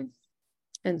conversation.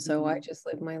 And so I just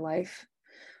live my life.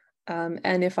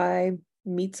 And if I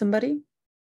meet somebody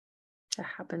that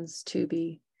happens to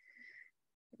be,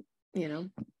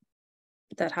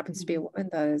 that happens to be a woman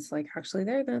that is like actually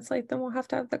there, then it's like, then we'll have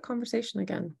to have that conversation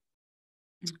again.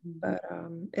 But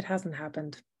it hasn't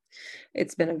happened.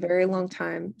 It's been a very long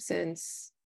time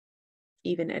since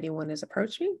even anyone has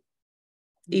approached me,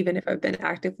 even if I've been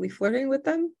actively flirting with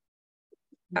them,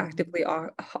 actively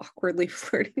awkwardly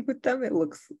flirting with them.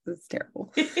 It's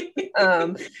terrible. There's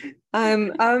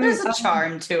a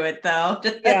charm to it though.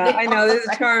 Yeah, I know there's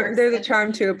a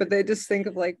charm to it, but they just think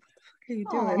of like, what are you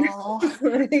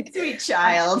doing? Like, sweet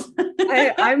child.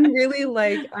 I'm really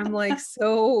like, I'm like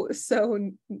so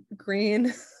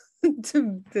green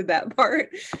to that part.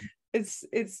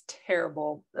 It's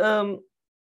terrible.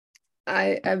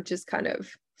 I've just kind of,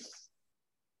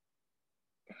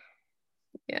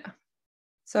 yeah.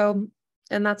 So,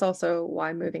 and that's also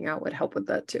why moving out would help with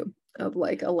that too, of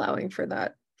like allowing for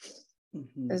that.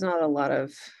 There's not a lot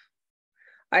of,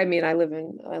 I mean, I live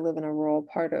in a rural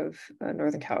part of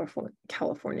Northern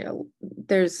California.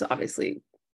 There's obviously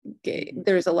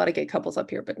there's a lot of gay couples up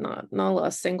here, but not a lot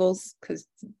of singles, because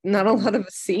not a lot of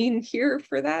a scene here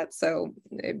for that. So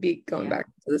it'd be going back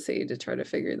to the city to try to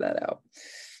figure that out.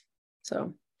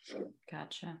 So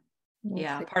gotcha.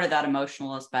 Part of that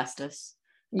emotional asbestos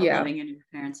of living in your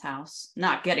parents' house,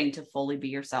 not getting to fully be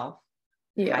yourself,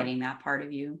 hiding that part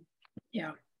of you.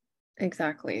 Yeah,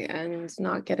 exactly. And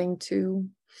not getting to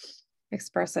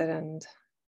express it. And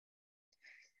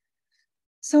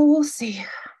so we'll see.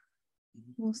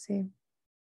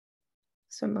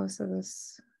 So most of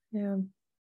this,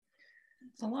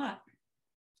 it's a lot.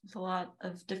 There's a lot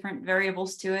of different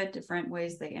variables to it, different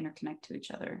ways they interconnect to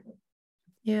each other.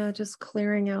 Yeah, just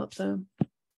clearing out the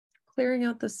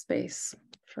space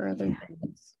for other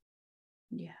things.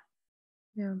 Yeah.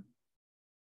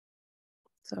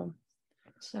 So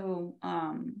So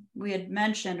we had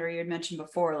mentioned, or you had mentioned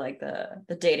before, like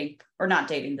the dating, or not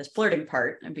dating, this flirting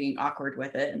part and being awkward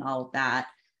with it and all of that.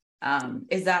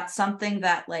 Is that something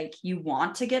that like you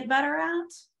want to get better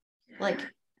at? Like,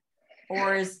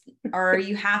 or are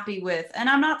you happy with, and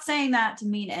I'm not saying that to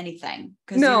mean anything,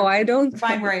 because No, you're I don't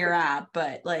fine think. where you're at,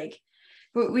 but like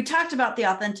we talked about the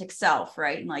authentic self,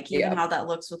 right? And like even Yeah. how that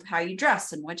looks with how you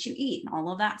dress and what you eat and all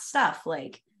of that stuff.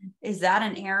 Like, is that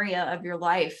an area of your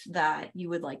life that you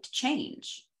would like to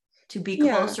change to be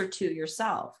Yeah. closer to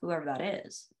yourself, whoever that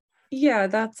is? Yeah,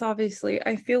 that's obviously,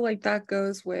 I feel like that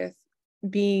goes with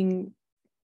being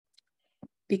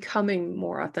becoming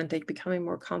more authentic, becoming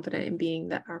more confident in being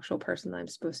the actual person that I'm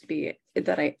supposed to be,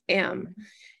 that I am,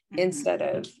 instead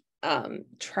of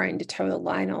trying to toe the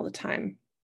line all the time.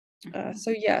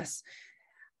 So yes.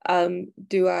 Am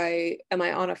I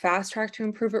on a fast track to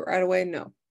improve it right away?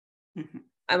 No.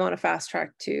 I'm on a fast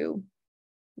track to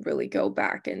really go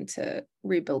back into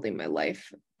rebuilding my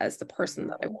life as the person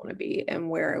that I want to be and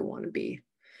where I want to be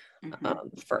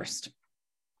first.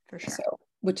 For sure. So,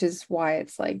 which is why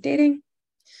it's like dating.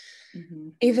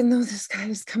 Even though this guy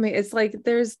is coming, it's like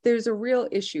there's a real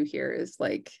issue here. Is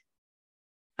like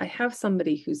I have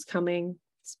somebody who's coming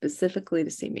specifically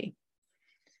to see me.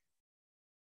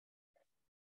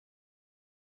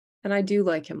 And I do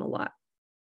like him a lot.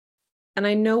 And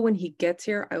I know when he gets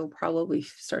here, I will probably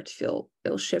start to feel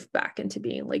it'll shift back into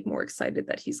being like more excited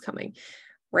that he's coming.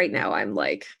 Right now, I'm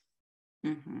like,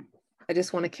 I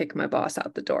just want to kick my boss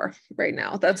out the door right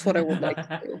now. That's what I would like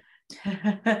to do.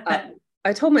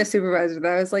 I told my supervisor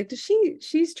that I was like,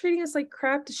 she's treating us like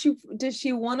crap. Does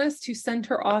she want us to send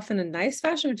her off in a nice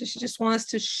fashion, or does she just want us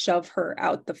to shove her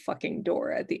out the fucking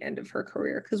door at the end of her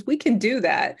career? Because we can do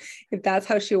that if that's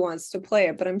how she wants to play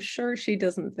it. But I'm sure she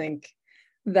doesn't think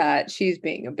that she's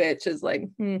being a bitch is like,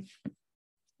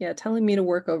 yeah, telling me to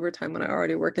work overtime when I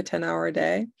already work a 10-hour a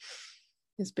day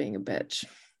is being a bitch.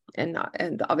 And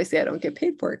obviously I don't get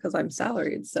paid for it because I'm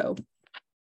salaried. So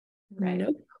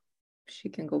nope. She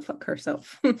can go fuck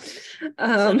herself. So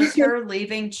does her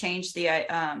leaving change the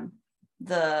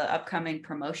upcoming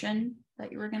promotion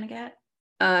that you were going to get?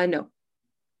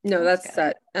 No, that's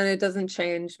set, and it doesn't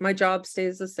change. My job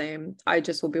stays the same. I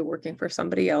just will be working for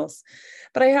somebody else,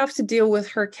 but I have to deal with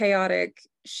her chaotic.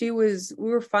 We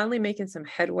were finally making some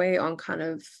headway on kind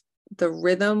of the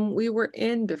rhythm we were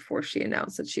in before she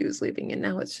announced that she was leaving, and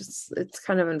now it's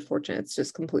kind of unfortunate. It's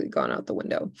just completely gone out the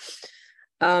window.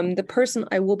 The person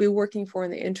I will be working for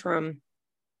in the interim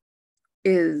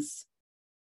is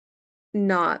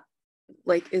not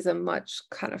like, is a much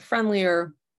kind of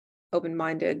friendlier,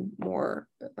 open-minded, more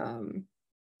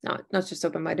not just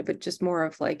open-minded, but just more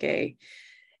of like a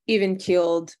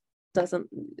even-keeled, doesn't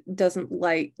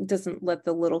let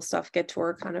the little stuff get to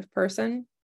her kind of person.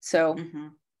 So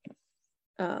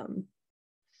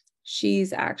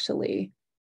she's actually,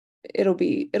 it'll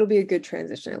be a good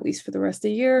transition, at least for the rest of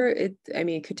the year. It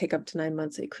could take up to 9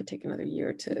 months. It could take another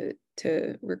year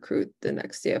to recruit the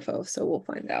next CFO. So we'll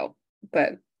find out.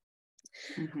 But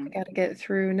I got to get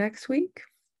through next week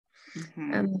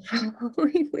and the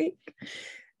following week.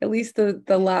 At least the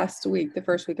last week, the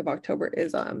first week of October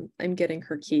is I'm getting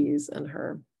her keys and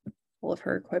all of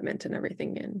her equipment and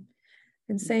everything in,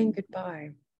 and saying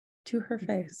goodbye to her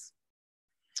face.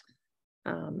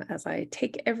 As I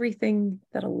take everything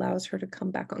that allows her to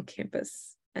come back on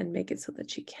campus and make it so that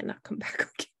she cannot come back on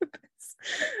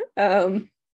campus.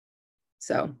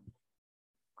 So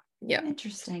yeah.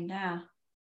 Interesting. Yeah.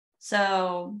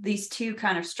 So these two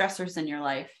kind of stressors in your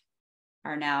life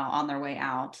are now on their way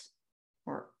out,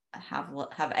 or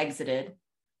have exited.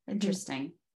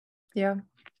 Interesting. Yeah.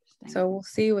 So we'll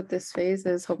see what this phase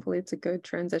is. Hopefully it's a good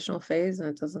transitional phase and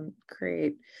it doesn't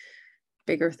create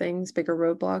bigger things, bigger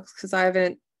roadblocks, because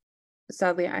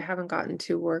sadly I haven't gotten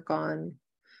to work on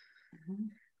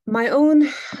my own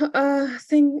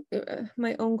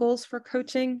my own goals for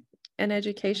coaching and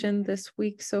education this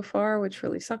week so far, which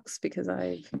really sucks because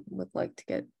I would like to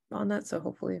get on that. So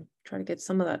hopefully try to get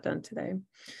some of that done today.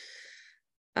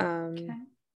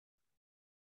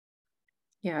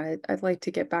 Yeah, I'd like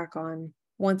to get back on,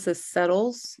 once this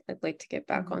settles, I'd like to get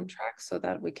back on track so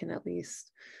that we can at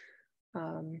least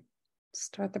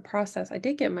start the process. I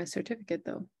did get my certificate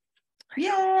though. Yay!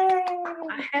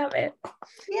 I have it.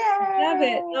 Yay! I have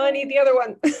it. Now I need the other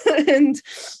one.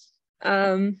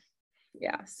 And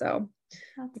yeah, so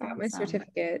I got my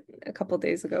certificate a couple of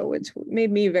days ago, which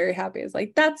made me very happy. It's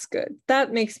like, that's good.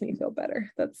 That makes me feel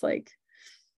better. That's like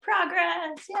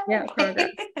progress. Yay! Yeah,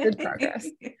 progress. Good progress.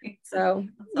 So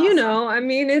awesome.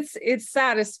 It's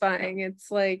satisfying.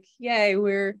 It's like, yay,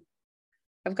 we're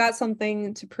I've got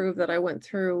something to prove that I went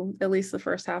through at least the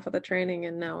first half of the training,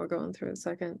 and now we're going through the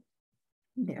second.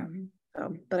 Yeah.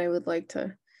 But I'd like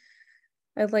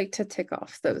to tick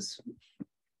off those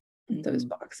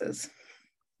boxes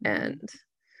and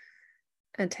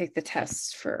take the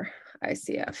test for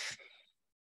ICF.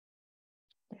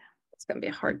 Yeah, it's gonna be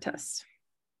a hard test.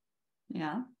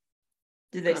 Yeah.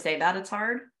 Did they say that it's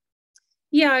hard?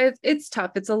 Yeah, it's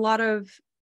tough. It's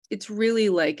really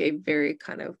like a very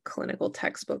kind of clinical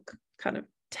textbook kind of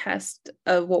test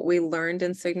of what we learned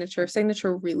in signature.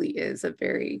 Signature really is a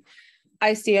very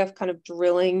ICF kind of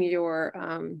drilling your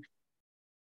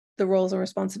the roles and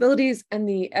responsibilities and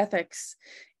the ethics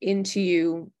into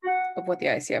you of what the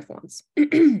ICF wants.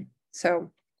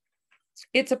 So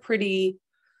it'll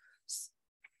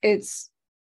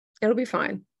be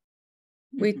fine.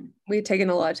 We've taken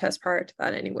a lot of tests prior to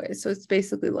that anyway. So it's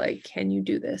basically like, can you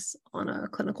do this on a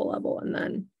clinical level?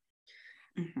 And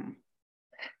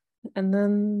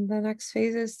then the next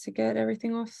phase is to get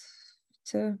everything off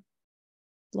to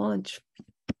launch.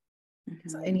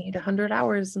 So I need 100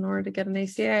 hours in order to get an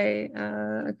ACA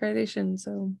accreditation.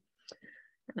 So,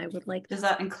 and I would like. Does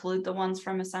that include the ones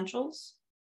from Essentials?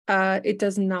 It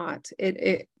does not.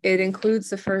 It includes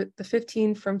the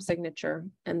 15 from Signature,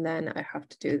 and then I have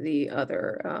to do the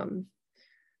other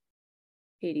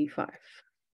 85.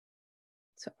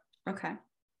 So okay.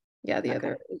 Yeah, the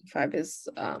other 85 is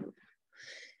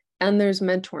and there's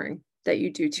mentoring that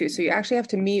you do too. So you actually have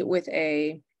to meet with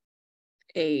a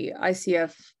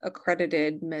ICF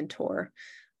accredited mentor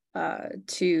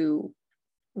to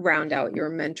round out your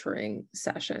mentoring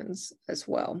sessions as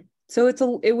well. So it's a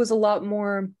little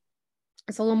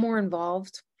more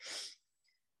involved,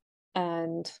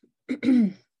 and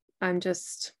I'm trying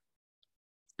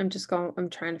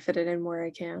to fit it in where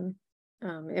I can.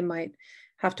 It might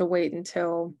have to wait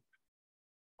until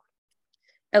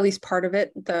at least part of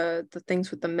it. The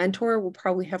things with the mentor will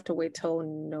probably have to wait till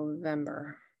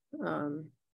November,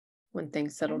 when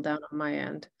things settle down on my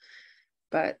end.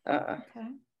 But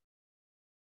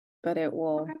but it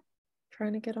will.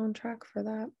 Trying to get on track for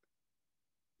that.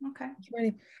 Okay.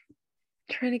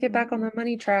 Trying to get back on the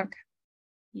money track.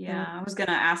 Yeah, I was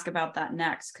gonna ask about that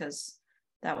next, because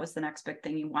that was the next big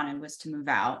thing you wanted, was to move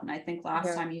out. And I think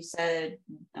last time you said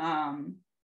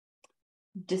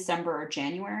December or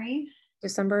January.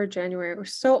 December or January. We're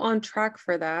still on track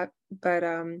for that, but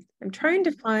I'm trying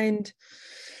to find.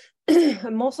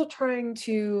 I'm also trying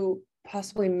to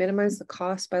possibly minimize the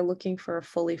cost by looking for a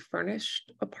fully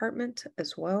furnished apartment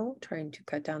as well, trying to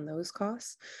cut down those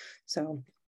costs. So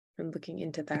I'm looking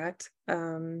into that.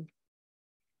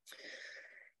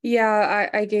 Yeah,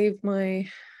 I'm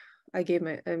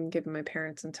giving my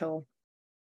parents until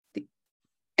the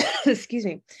excuse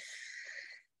me,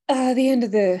 the end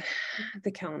of the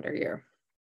calendar year.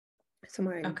 So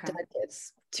my dad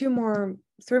gets 3 more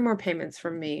payments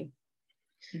from me.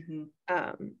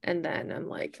 And then I'm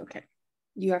like, okay,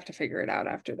 you have to figure it out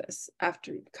after this.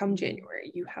 After come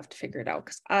January, you have to figure it out,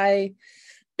 because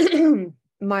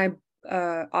my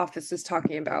office is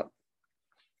talking about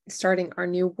starting our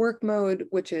new work mode,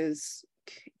 which is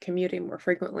commuting more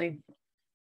frequently,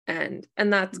 and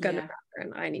that's gonna matter.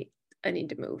 And I need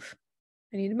to move.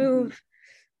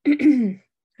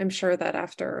 I'm sure that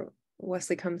after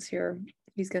Wesley comes here,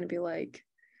 he's gonna be like,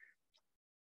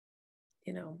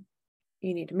 you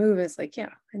need to move. It's like,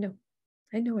 yeah, I know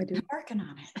I do. I'm working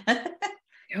on it.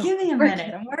 Give me a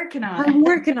minute. I'm working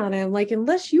on it. I'm like,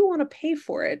 unless you want to pay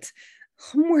for it,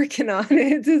 I'm working on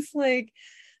it. It's like,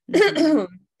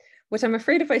 which I'm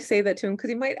afraid if I say that to him, because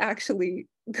he might actually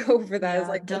go for that. It's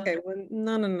like, okay, well,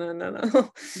 no.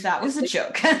 That was a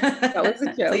joke. That was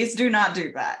a joke. Please do not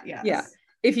do that. Yes. Yeah.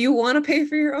 If you want to pay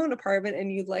for your own apartment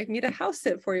and you'd like me to house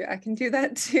sit for you, I can do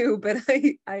that too. But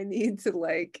I need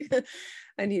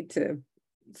to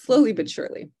slowly but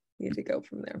surely need to go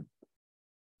from there.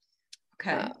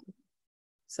 Okay.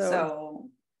 So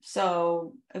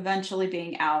eventually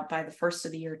being out by the first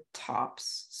of the year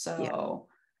tops. So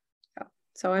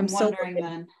I'm wondering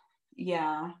then,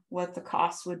 what the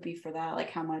cost would be for that,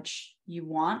 like how much you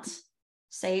want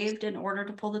saved in order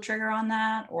to pull the trigger on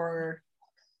that, or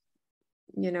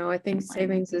I think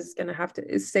savings is going to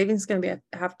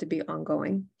have to be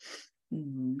ongoing.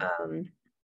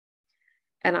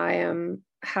 And I am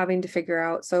having to figure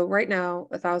out, so right now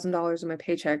 $1,000 of my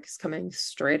paycheck is coming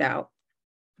straight out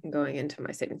and going into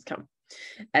my savings account,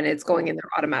 and it's going in there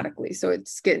automatically, so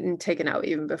it's getting taken out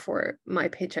even before my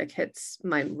paycheck hits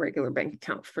my regular bank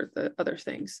account for the other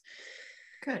things.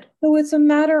 Good. So it's a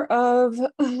matter of so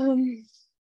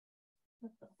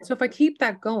if I keep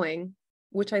that going,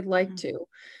 which I'd like to,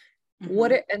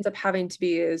 what it ends up having to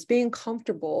be is being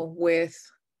comfortable with,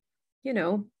 you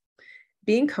know,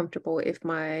 being comfortable if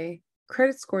my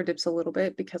credit score dips a little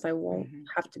bit, because I won't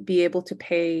have to be able to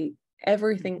pay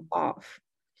everything off.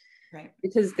 Right.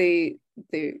 Because the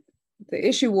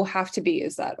issue will have to be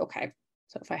is that, okay,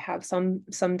 so if I have some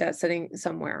debt sitting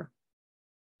somewhere,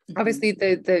 obviously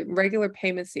the regular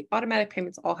payments, the automatic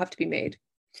payments all have to be made.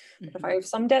 But if I have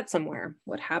some debt somewhere,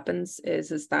 what happens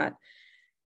is that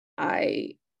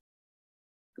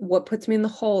what puts me in the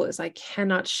hole is I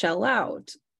cannot shell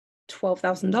out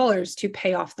 $12,000 to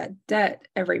pay off that debt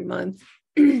every month,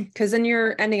 because then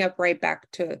you're ending up right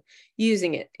back to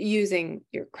using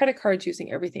your credit cards,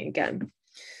 using everything again.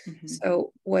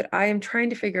 So what I am trying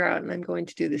to figure out, and I'm going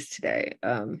to do this today,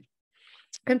 I'm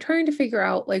trying to figure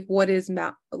out like what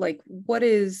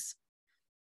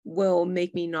will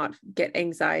make me not get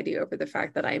anxiety over the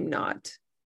fact that I'm not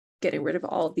getting rid of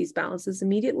all of these balances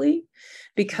immediately,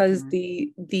 because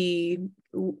the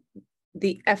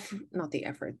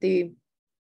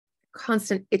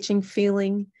constant itching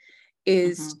feeling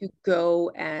is to go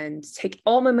and take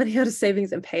all my money out of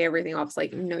savings and pay everything off. It's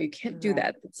like, no, you can't do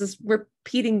that. It's just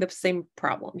repeating the same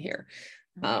problem here.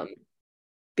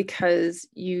 Because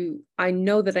I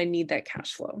know that I need that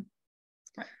cash flow.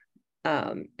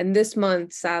 And this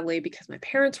month, sadly, because my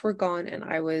parents were gone and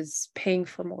I was paying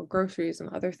for more groceries and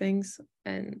other things,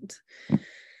 and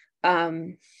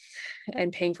paying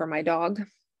for my dog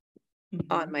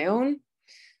on my own,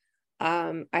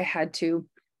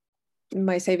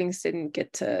 my savings didn't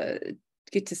get to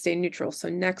stay neutral. So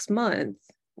next month,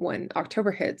 when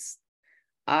October hits,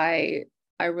 I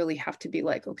really have to be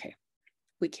like, okay,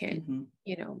 we can't,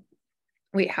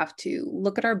 we have to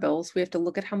look at our bills. We have to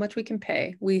look at how much we can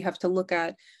pay. We have to look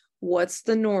at what's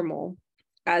the normal,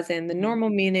 as in the normal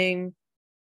meaning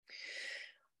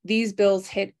these bills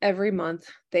hit every month.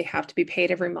 They have to be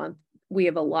paid every month. We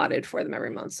have allotted for them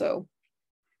every month. So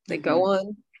they go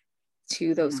on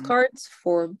to those cards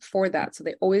for that. So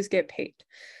they always get paid.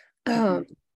 And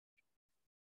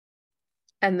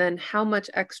then how much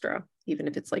extra, even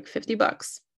if it's like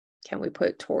 $50, can we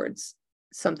put towards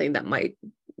something that might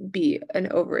be an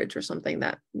overage, or something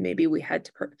that maybe we had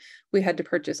to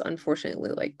purchase,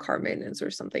 unfortunately, like car maintenance or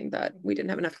something that we didn't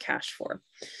have enough cash for.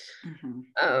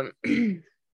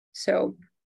 So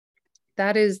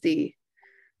that's the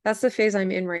phase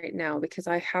I'm in right now, because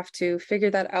I have to figure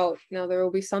that out. Now, there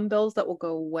will be some bills that will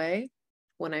go away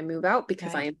when I move out,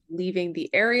 because I am leaving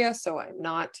the area. So I'm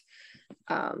not,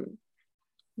 my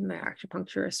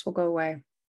acupuncturist will go away.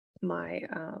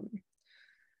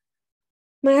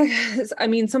 I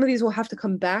mean, some of these will have to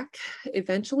come back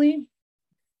eventually,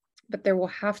 but there will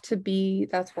have to be,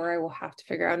 that's where I will have to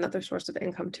figure out another source of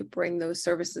income to bring those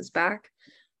services back.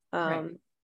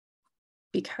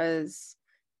 Because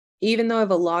even though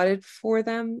I've allotted for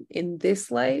them in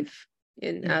this life,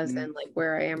 as in like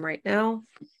where I am right now,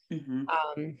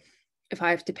 if I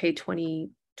have to pay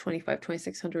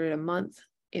 $2,600 a month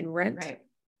in rent,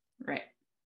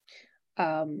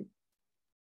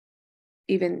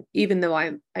 even though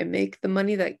I make the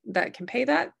money that can pay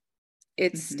that,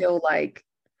 it's still like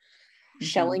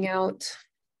shelling out.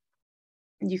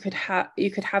 You could have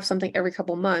something every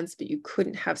couple months, but you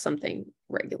couldn't have something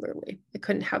regularly. It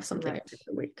couldn't have something every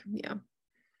other week.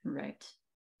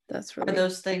 That's really. Are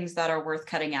those things that are worth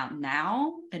cutting out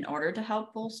now in order to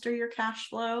help bolster your cash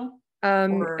flow?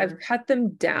 I've cut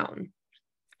them down.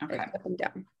 Okay. I've cut them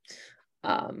down.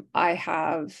 I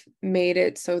have made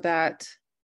it so that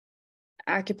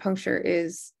acupuncture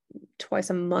is twice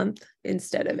a month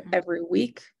instead of every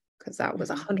week, because that was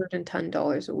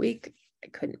 $110 a week. I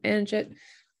couldn't manage it.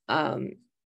 I've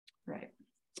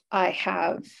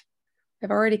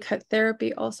already cut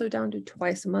therapy also down to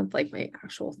twice a month, like my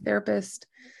actual therapist.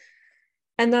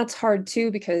 And that's hard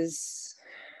too, because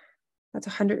that's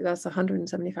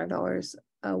 $175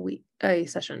 a week, a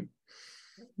session.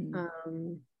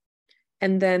 And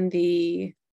then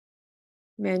the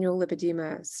manual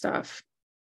lipedema stuff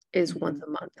is once a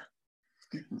month.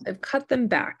 I've cut them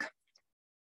back.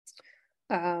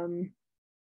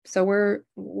 So we're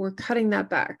cutting that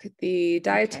back. The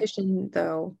dietitian,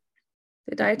 though,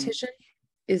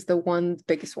 is the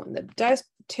biggest one. The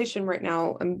dietitian right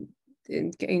now, I'm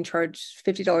getting charged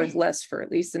 $50 less for at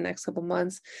least the next couple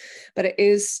months, but it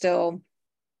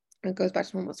goes back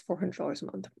to almost $400 a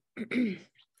month.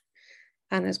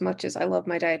 And as much as I love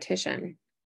my dietitian,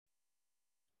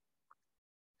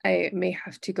 I may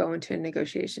have to go into a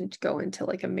negotiation to go into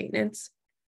like a maintenance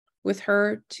with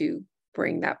her to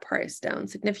bring that price down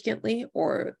significantly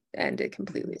or end it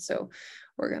completely. So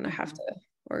we're gonna have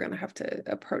to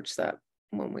approach that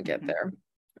when we get there.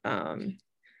 And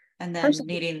then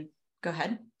needing go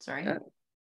ahead. Sorry.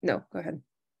 No, go ahead.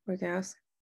 What can I ask?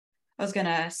 I was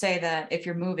gonna say that if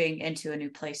you're moving into a new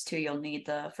place too, you'll need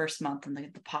the first month and the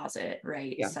deposit,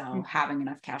 right? Yeah. So having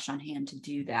enough cash on hand to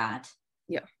do that.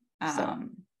 Yeah.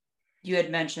 You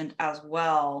had mentioned as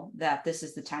well that this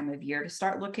is the time of year to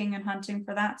start looking and hunting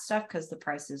for that stuff because the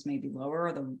prices may be lower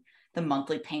or the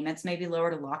monthly payments may be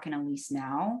lower to lock in a lease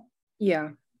now. Yeah.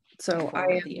 So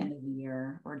before the end of the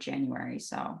year or January.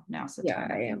 So now's the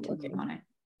time I am to looking move on it.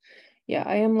 Yeah,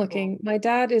 I am looking. Cool. My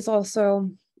dad is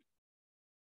also,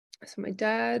 so my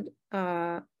dad,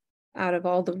 out of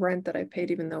all the rent that I paid,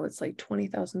 even though it's like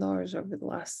 $20,000 over the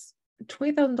last,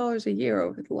 $20,000 a year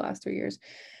over the last 3 years,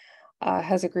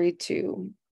 has agreed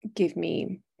to give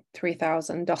me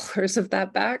 $3,000 of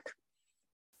that back.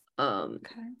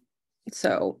 Okay.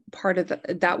 So part of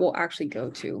that will actually go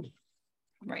to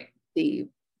the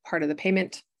part of the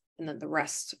payment, and then the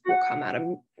rest will come out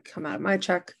of my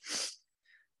check.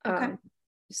 Okay.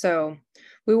 So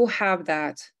we will have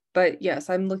that. But yes,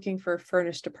 I'm looking for a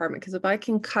furnished apartment because if I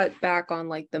can cut back on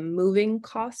like the moving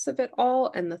costs of it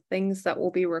all and the things that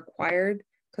will be required,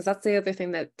 because that's the other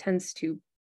thing that tends to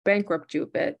bankrupt you a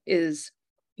bit, is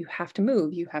you have to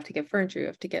move, you have to get furniture, you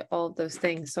have to get all of those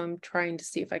things. So I'm trying to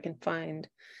see if I can find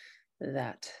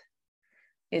that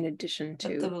in addition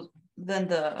to.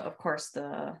 Then of course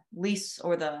the lease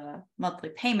or the monthly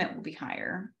payment will be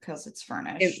higher because it's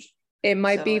furnished. It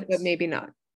might be, but maybe not.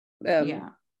 Yeah.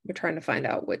 We're trying to find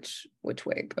out which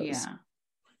way it goes. Yeah.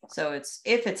 So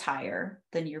if it's higher,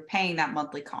 then you're paying that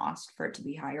monthly cost for it to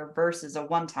be higher versus a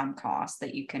one-time cost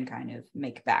that you can kind of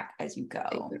make back as you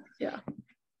go. Yeah.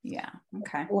 Yeah.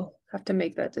 Okay. We'll have to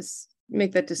make that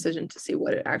decision to see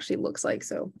what it actually looks like.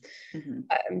 So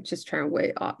I'm just trying to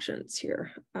weigh options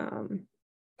here.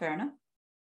 Fair enough.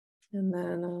 And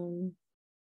then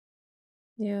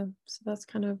yeah, so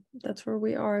that's where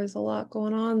we are. There's a lot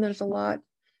going on. There's a lot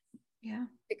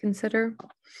to consider.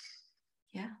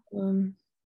 Yeah. My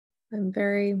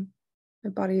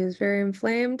body is very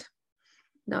inflamed,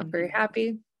 not very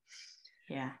happy.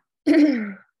 Yeah.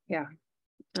 Yeah.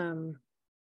 And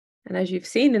as you've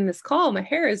seen in this call, my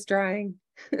hair is drying.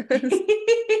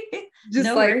 Just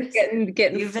no like worries.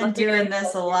 getting You've been doing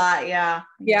this a lot. Yeah.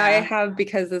 Yeah, I have,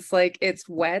 because it's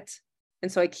wet.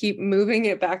 And so I keep moving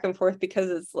it back and forth because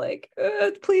it's like,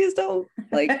 please don't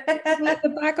let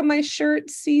the back of my shirt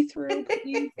see through.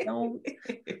 Please don't.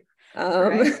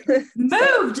 Right.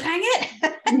 Move, dang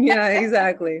it. Yeah,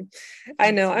 exactly.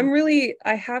 I know. I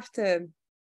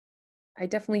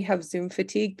definitely have Zoom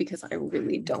fatigue because I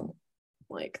really don't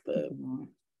like the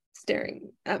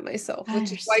staring at myself,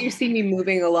 which is why you see me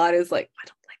moving a lot, is like, I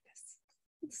don't like this.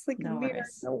 It's like, no mirror,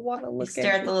 I don't want to look at you.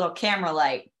 Stare at the little camera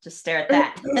light. Just stare at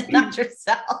that, not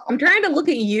yourself. I'm trying to look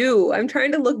at you. I'm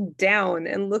trying to look down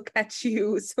and look at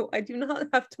you, so I do not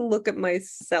have to look at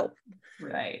myself.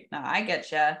 Right. No, I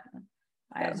get you.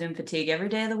 I have Zoom fatigue every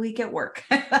day of the week at work.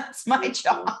 That's my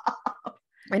job.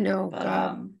 I know. But,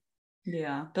 God.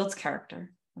 Yeah, builds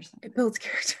character. It builds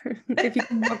character. If you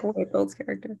can walk away, it builds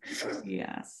character.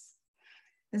 Yes.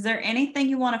 Is there anything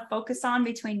you want to focus on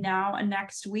between now and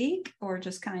next week, or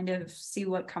just kind of see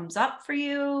what comes up for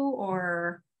you,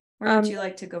 or where would you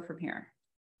like to go from here?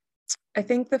 I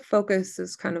think the focus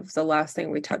is kind of the last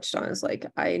thing we touched on, is like,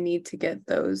 I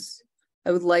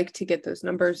would like to get those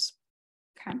numbers.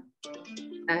 Okay.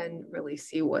 And really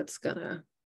see what's gonna,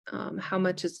 how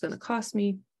much it's gonna cost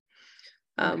me,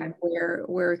 where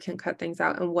we can cut things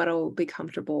out, and what I'll be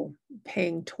comfortable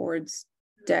paying towards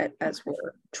debt as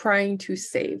we're trying to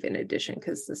save in addition,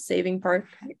 because the saving part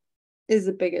is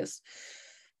the biggest.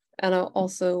 And I'll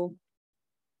also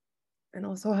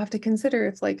have to consider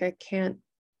if, like, I can't,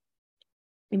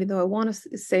 even though I want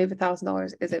to save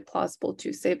 $1,000, is it plausible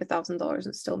to save $1,000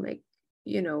 and still make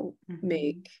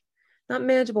not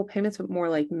manageable payments, but more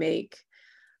like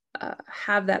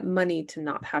have that money to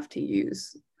not have to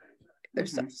use their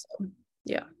stuff. So,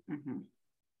 yeah.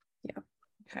 Yeah.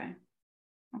 Okay.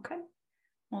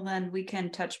 Well, then we can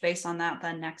touch base on that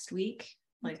then next week.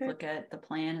 Look at the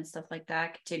plan and stuff like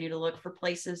that. Continue to look for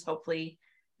places. Hopefully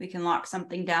we can lock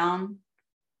something down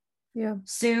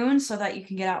soon so that you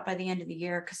can get out by the end of the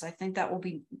year. Because I think that will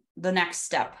be the next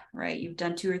step, right? You've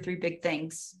done 2 or 3 big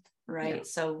things. Right. Yeah.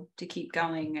 So to keep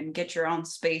going and get your own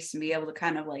space and be able to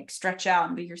kind of like stretch out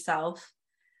and be yourself,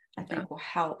 I think will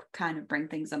help kind of bring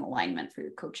things in alignment for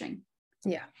your coaching.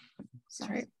 Yeah. That's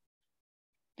right.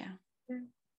 Yeah.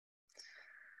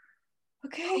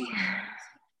 Okay.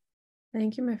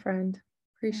 Thank you, my friend.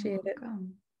 Appreciate it.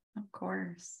 Of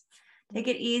course. Take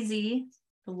it easy.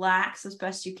 Relax as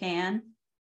best you can.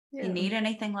 Yeah. If you need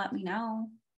anything, let me know.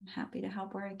 I'm happy to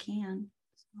help where I can.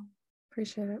 So.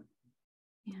 Appreciate it.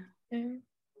 Yeah. Yeah.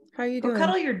 How are you Go doing?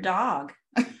 cuddle your dog.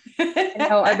 I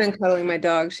know, I've been cuddling my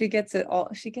dog. She gets it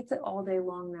all day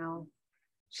long now.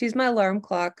 She's my alarm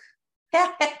clock.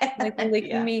 Like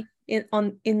licking Yeah. me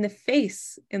in the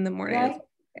face in the morning. It's Right. like,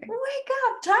 okay. Wake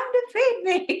up, time to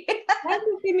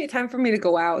feed me. Time for me to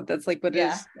go out. That's like what it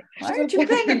Yeah. is. Like, Why aren't you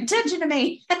paying attention to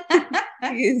me?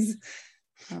 Please.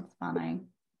 That's funny.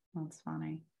 That's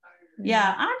funny. Yeah.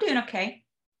 Yeah, I'm doing okay.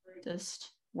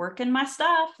 Just working my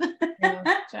stuff.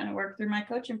 Yeah. Trying to work through my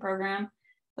coaching program.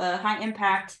 The high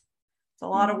impact. It's a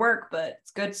lot of work, but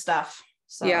it's good stuff.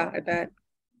 Yeah, So I bet.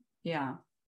 yeah,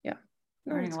 Yeah.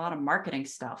 No, learning a lot of marketing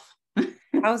stuff.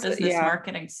 how's it? Business Yeah.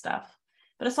 marketing stuff.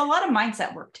 But it's a lot of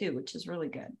mindset work too, which is really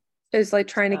good. It's like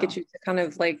trying to get So you to kind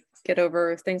of like get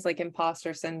over things like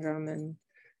imposter syndrome and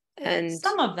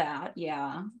some of that,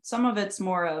 yeah. Some of it's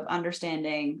more of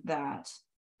understanding that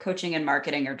coaching and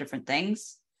marketing are different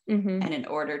things. Mhm. And in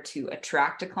order to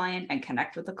attract a client and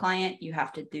connect with the client, you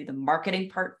have to do the marketing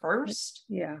part first.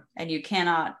 Yeah. And you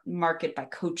cannot market by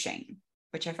coaching,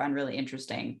 which I find really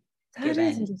interesting. That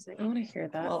is interesting. I want to hear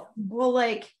that. Well,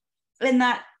 like in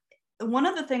that, one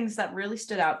of the things that really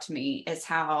stood out to me is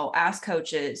how, as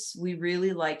coaches, we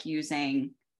really like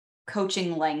using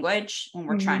coaching language when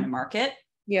we're trying to market.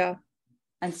 Yeah.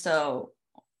 And so,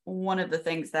 one of the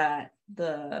things that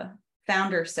the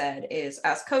founder said is,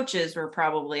 as coaches, we're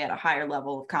probably at a higher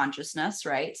level of consciousness,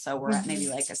 right? So, we're at maybe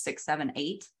like a 6, 7,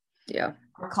 8. Yeah.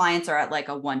 Our clients are at like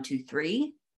a 1, 2,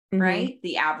 3, right?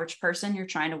 The average person you're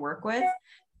trying to work with.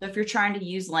 So if you're trying to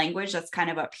use language that's kind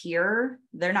of up here,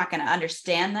 they're not going to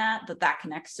understand that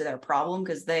connects to their problem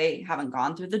because they haven't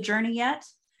gone through the journey yet.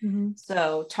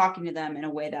 So talking to them in a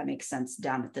way that makes sense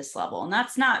down at this level. And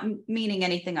that's not meaning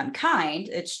anything unkind.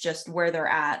 It's just where they're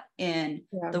at in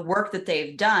the work that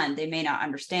they've done. They may not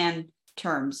understand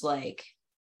terms like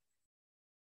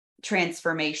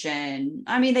transformation.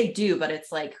 I mean, they do, but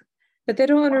it's like, but they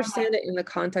don't understand it in the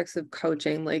context of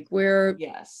coaching. Like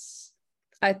yes,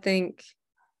 I think,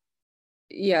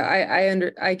 yeah,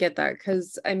 I get that,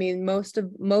 because I mean most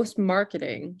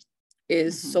marketing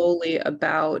is solely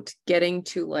about getting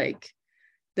to like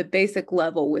the basic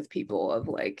level with people of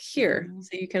like, here,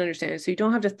 so you can understand it. So you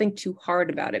don't have to think too hard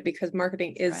about it, because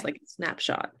marketing is like a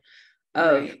snapshot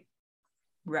of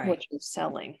what you're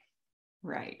selling.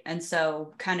 Right. And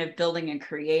so kind of building and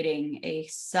creating a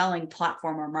selling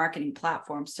platform or marketing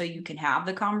platform so you can have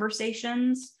the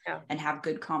conversations and have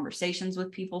good conversations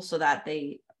with people so that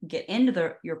they get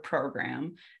into your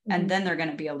program. And then they're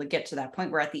going to be able to get to that point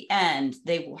where at the end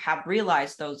they will have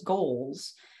realized those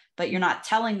goals, but you're not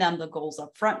telling them the goals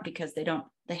up front because they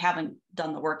haven't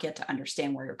done the work yet to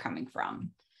understand where you're coming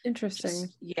from. Interesting.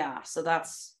 So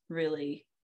that's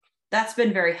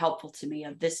been very helpful to me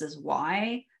of this is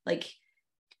why, like,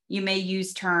 you may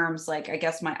use terms like, I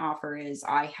guess my offer is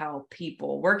I help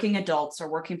people, working adults or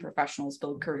working professionals,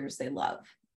 build careers they love,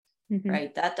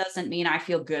 right? That doesn't mean I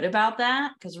feel good about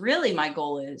that, because really my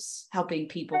goal is helping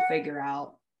people figure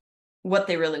out what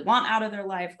they really want out of their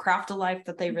life, craft a life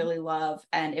that they really love.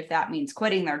 And if that means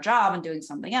quitting their job and doing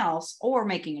something else or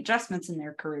making adjustments in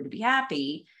their career to be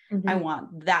happy, I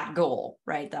want that goal,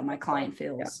 right? That my client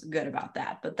feels good about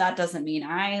that. But that doesn't mean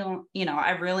I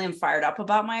really am fired up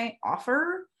about my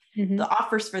offer. The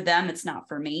offer's for them. It's not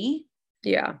for me.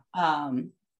 Yeah.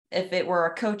 If it were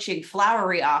a coaching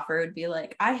flowery offer, it'd be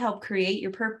like, I help create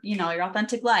your your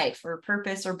authentic life or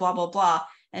purpose or blah, blah, blah.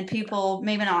 And people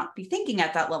maybe not be thinking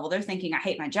at that level. They're thinking, I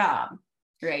hate my job.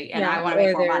 Right. And I want to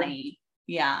make more money.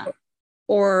 Yeah.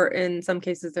 Or in some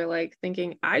cases, they're like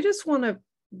thinking, I just want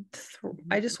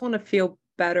to feel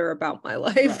better about my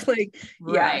life. Like,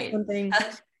 something.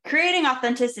 Creating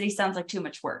authenticity sounds like too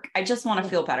much work. I just want to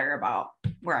feel better about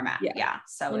where I'm at.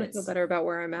 So I want to feel better about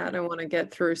where I'm at. I want to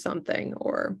get through something,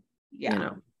 or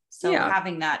So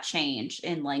having that change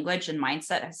in language and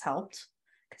mindset has helped,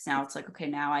 because now it's like, okay,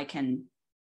 now I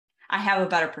have a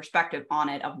better perspective on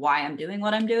it of why I'm doing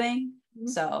what I'm doing.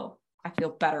 So I feel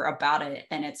better about it,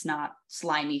 and it's not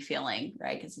slimy feeling,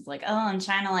 right? Because it's like, oh, I'm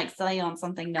trying to like sell you on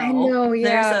something. No, I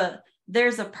know,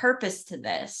 there's a purpose to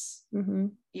this.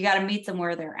 You got to meet them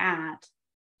where they're at,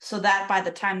 so that by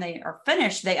the time they are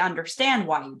finished, they understand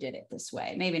why you did it this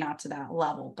way. Maybe not to that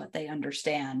level, but they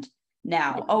understand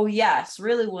now. Oh yes,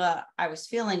 really what I was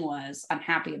feeling was I'm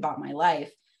happy about my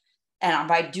life. And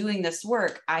by doing this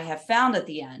work, I have found at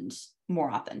the end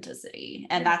more authenticity.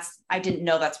 And I didn't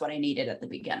know that's what I needed at the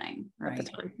beginning, right? At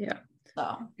the time. Yeah.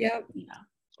 So,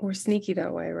 We're sneaky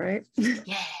that way, right?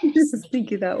 Yeah,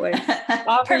 Sneaky that way.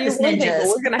 Offer you Purpose one thing, but ninjas.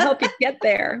 we're going to help you get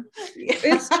there. Yeah.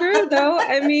 It's true though.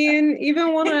 I mean,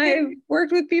 even when I've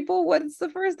worked with people, what's the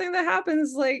first thing that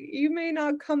happens? Like, you may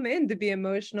not come in to be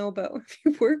emotional, but if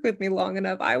you work with me long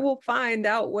enough, I will find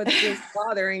out what's just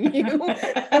bothering you.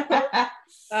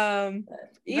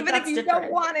 Even if you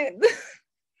don't want it.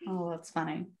 Oh, that's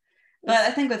funny. But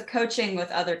I think with coaching with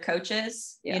other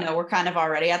coaches, Yeah. you know, we're kind of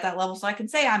already at that level. So I can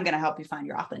say, I'm going to help you find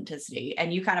your authenticity.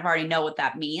 And you kind of already know what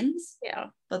that means. Yeah.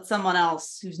 But someone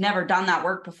else who's never done that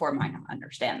work before might not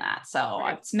understand that. So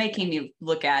it's making me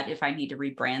look at if I need to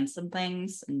rebrand some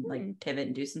things and like pivot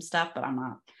and do some stuff, but I'm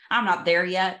not there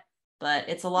yet. But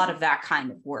it's a lot of that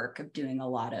kind of work of doing a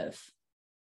lot of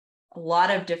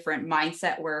different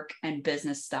mindset work and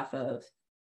business stuff of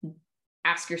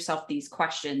ask yourself these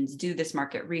questions, do this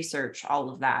market research,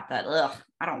 all of that,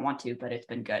 I don't want to, but it's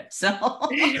been good. So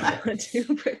I don't want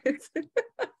to, but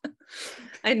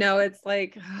I know it's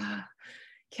like,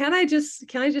 can I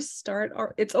just start?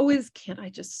 Or it's always, can I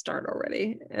just start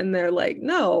already? And they're like,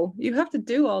 no, you have to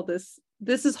do all this.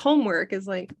 This is homework. Is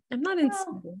like, I'm not in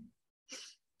school.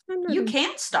 You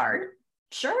can start.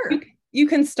 Sure. You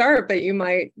can start, but you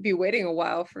might be waiting a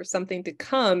while for something to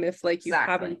come if like you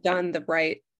haven't done the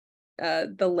right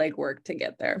the legwork to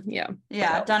get there.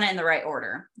 I've done it in the right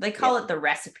order. They call it the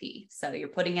recipe. So you're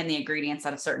putting in the ingredients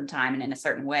at a certain time and in a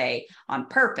certain way on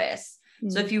purpose.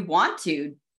 So if you want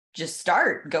to just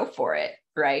start, go for it,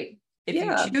 right? If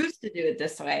you choose to do it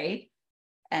this way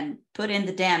and put in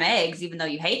the damn eggs, even though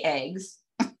you hate eggs,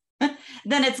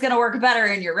 then it's going to work better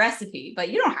in your recipe, but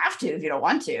you don't have to if you don't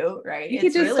want to, right? You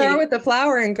could just start with the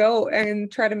flour and go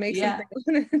and try to make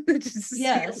something just see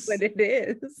what it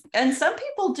is. And some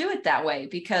people do it that way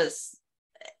because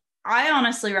I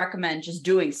honestly recommend just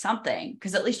doing something,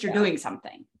 because at least you're doing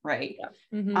something, right?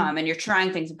 And you're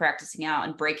trying things and practicing out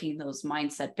and breaking those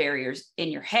mindset barriers in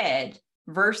your head,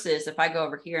 versus if I go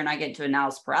over here and I get into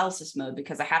analysis paralysis mode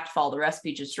because I have to follow the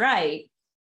recipe just right.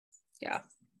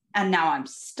 And now I'm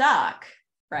stuck,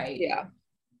 right?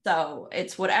 So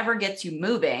it's whatever gets you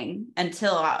moving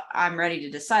until I'm ready to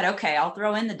decide, okay, I'll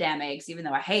throw in the damn eggs, even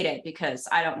though I hate it, because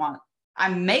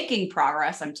I'm making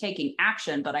progress, I'm taking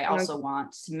action, but I also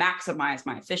want to maximize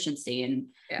my efficiency and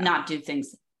not do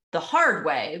things the hard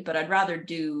way, but I'd rather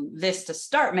do this to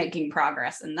start making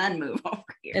progress and then move over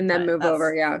here. And then move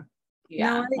over,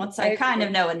 once I kind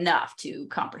of know enough to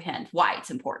comprehend why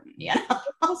it's important.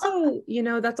 Also,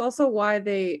 that's also why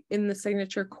they, in the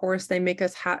signature course, they make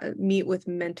us meet with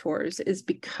mentors, is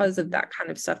because of that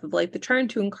kind of stuff of like, they're trying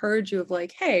to encourage you of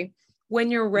like, hey, when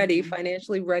you're ready,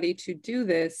 financially ready to do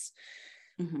this,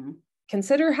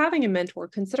 consider having a mentor,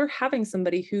 consider having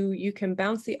somebody who you can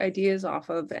bounce the ideas off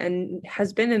of and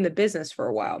has been in the business for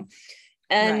a while.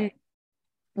 And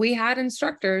we had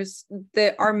instructors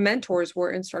that our mentors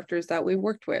were instructors that we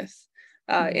worked with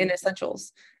in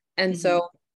Essentials. And so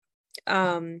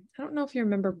I don't know if you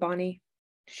remember Bonnie.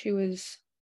 She was,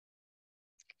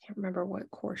 I can't remember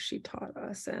what course she taught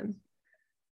us in.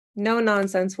 No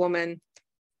nonsense woman.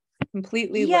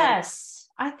 Completely. Yes.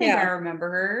 I think I remember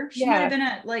her. She might have been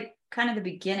at like kind of the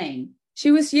beginning.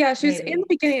 She was in the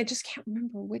beginning. I just can't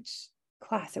remember which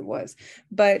class it was,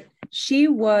 but she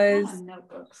was a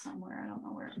notebook somewhere. I don't know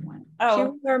where it went. She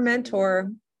was our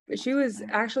mentor. She was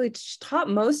actually taught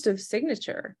most of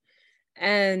signature,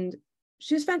 and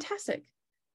she was fantastic.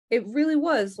 It really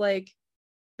was like,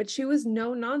 but she was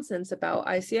no nonsense about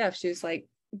ICF. She was like,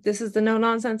 this is the no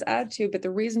nonsense attitude, but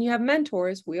the reason you have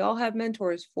mentors, we all have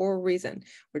mentors for a reason.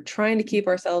 We're trying to keep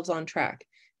ourselves on track.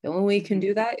 The only way you can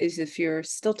do that is if you're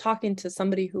still talking to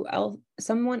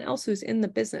someone else who's in the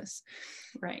business.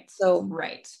 Right. So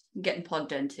getting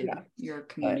plugged into your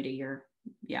community, your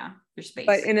space.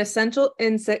 But in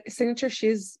signature,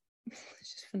 she's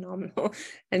phenomenal,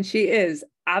 and she is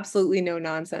absolutely no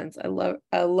nonsense. I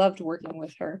loved working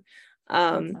with her.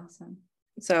 That's awesome.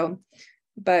 So,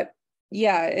 but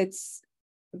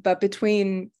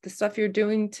between the stuff you're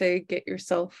doing to get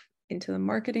yourself into the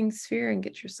marketing sphere and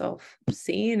get yourself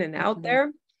seen and out there,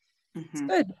 it's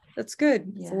good. That's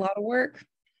good. It's a lot of work.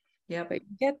 But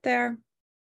you get there.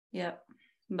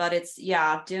 But it's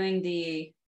doing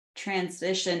the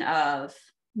transition of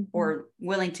or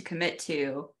willing to commit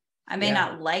to, I may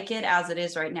not like it as it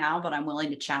is right now, but I'm willing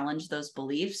to challenge those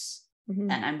beliefs,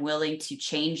 and I'm willing to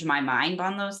change my mind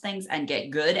on those things and get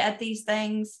good at these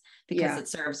things because it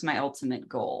serves my ultimate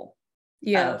goal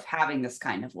of having this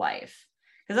kind of life.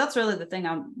 Because that's really the thing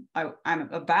I'm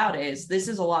about, is this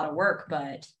is a lot of work,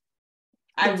 but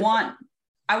I want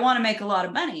to make a lot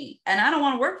of money, and I don't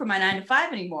want to work for my 9 to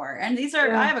 5 anymore. And these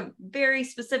are, I have a very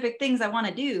specific things I want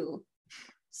to do.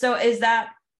 So is that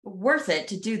worth it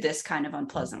to do this kind of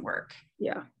unpleasant work.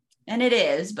 Yeah. And it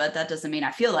is, but that doesn't mean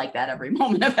I feel like that every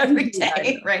moment of every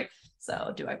day, right?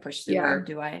 So do I push through or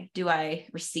do I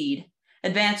recede,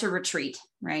 advance or retreat,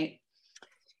 right?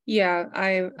 Yeah,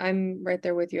 I'm right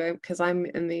there with you because I'm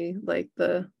in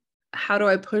the how do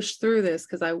I push through this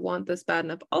because I want this bad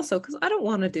enough. Also, because I don't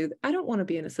want to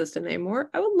be an assistant anymore.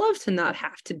 I would love to not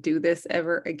have to do this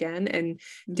ever again and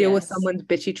deal with someone's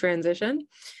bitchy transition.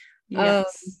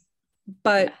 Yes.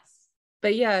 But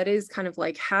yeah, it is kind of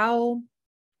like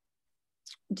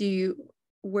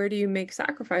where do you make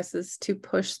sacrifices to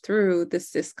push through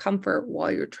this discomfort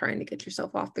while you're trying to get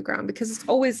yourself off the ground? Because it's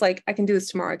always like, I can do this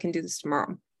tomorrow. I can do this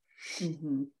tomorrow.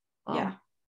 Mm-hmm.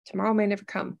 Tomorrow may never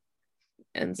come.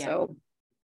 And so,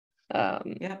 that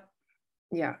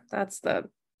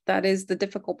is the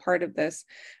difficult part of this.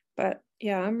 But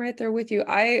yeah, I'm right there with you.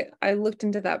 I looked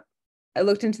into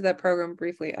that program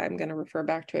briefly. I'm going to refer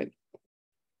back to it.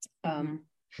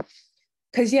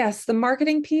 Because yes, the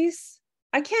marketing piece,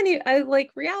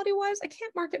 reality wise, I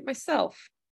can't market myself.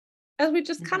 As we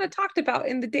just kind of talked about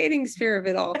in the dating sphere of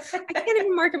it all, I can't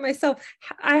even market myself.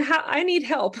 I need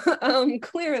help.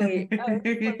 Clearly,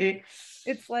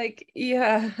 it's like,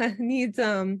 I need.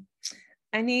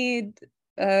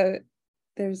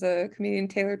 There's a comedian,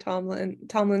 Taylor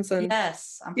Tomlinson.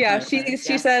 Yes,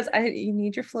 she says, you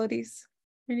need your floaties.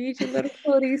 You need your little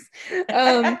floaties.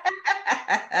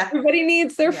 Everybody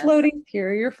needs their floaties. Here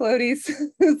are your floaties.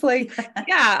 It's like,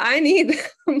 I need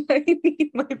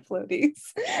my floaties.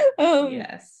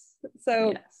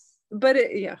 But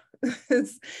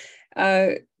it's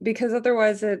because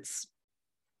otherwise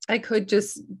I could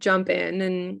just jump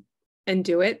in and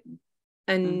do it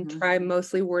and try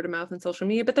mostly word of mouth and social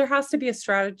media, but there has to be a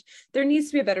strategy. There needs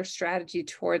to be a better strategy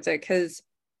towards it because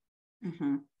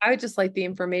I would just like the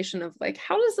information of like,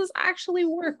 how does this actually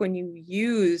work when you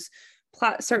use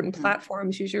certain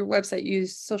platforms, use your website,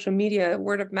 use social media,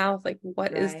 word of mouth, like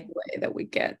what is the way that we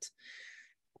get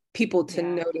people to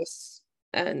notice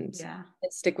and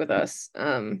stick with us?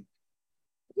 One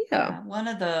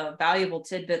of the valuable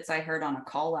tidbits I heard on a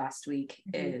call last week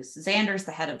is Xander's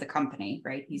the head of the company,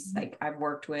 right? He's like,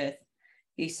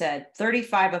 he said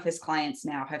 35 of his clients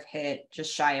now have hit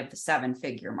just shy of the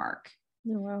 7-figure mark.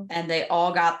 Oh, wow. And they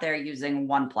all got there using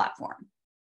one platform.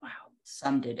 Wow.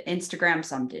 Some did Instagram,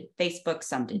 some did Facebook,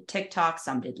 some did TikTok,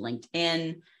 some did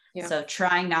LinkedIn. So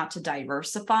trying not to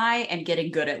diversify and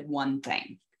getting good at one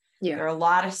thing. There are a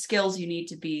lot of skills you need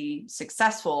to be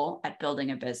successful at building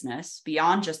a business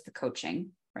beyond just the coaching,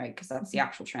 right? Because that's the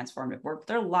actual transformative work.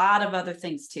 There are a lot of other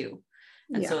things too.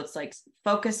 And so it's like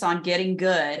focus on getting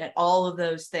good at all of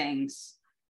those things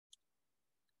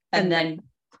and then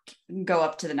go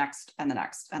up to the next and the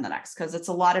next and the next, because it's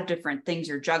a lot of different things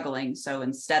you're juggling. So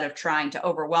instead of trying to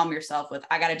overwhelm yourself with,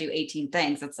 I got to do 18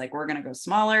 things, it's like, we're going to go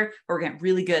smaller. We're going to get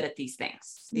really good at these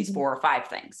things, these 4 or 5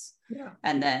 things.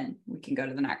 And then we can go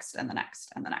to the next and the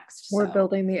next and the next. We're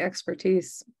building the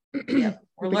expertise. We're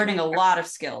learning a lot of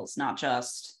skills, not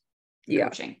just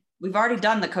coaching. We've already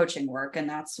done the coaching work, and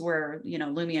that's where,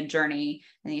 Lumion Journey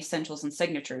and the essentials and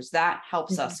signatures, that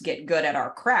helps us get good at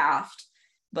our craft.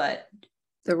 But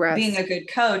the rest, being a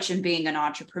good coach and being an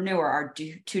entrepreneur are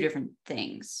 2 different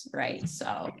things, right?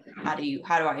 So how do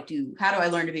I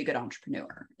learn to be a good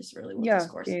entrepreneur is really what this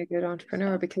course is. Be a good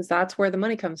entrepreneur, because that's where the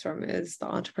money comes from, is the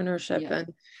entrepreneurship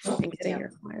and getting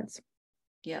your clients.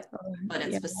 But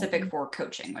it's specific for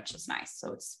coaching, which is nice.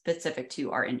 So it's specific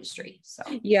to our industry. So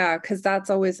because that's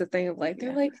always the thing of like,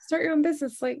 they're like, start your own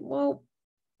business. Like, well,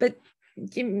 but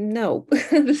no,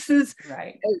 this is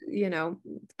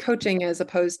coaching as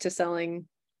opposed to selling.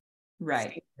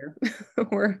 Right.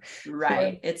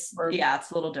 It's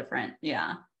a little different.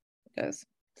 Yeah. It is.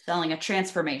 Selling a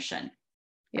transformation.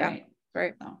 Right. So,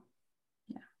 all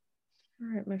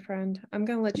right, my friend, I'm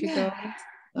going to let you go.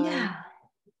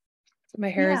 My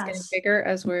hair is getting bigger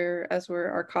as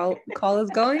our call is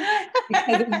going,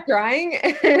 because it's drying,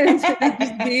 and it's going to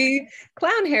just be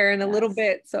clown hair in a little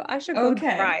bit. So I should go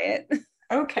dry it.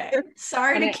 Okay.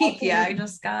 Sorry to keep you. I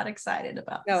just got excited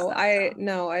about this.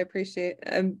 I appreciate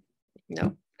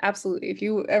no, absolutely. If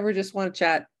you ever just want to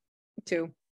chat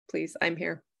too, please, I'm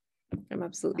here. I'm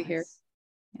absolutely here.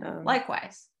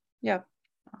 Likewise. I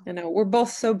know we're both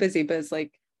so busy, but it's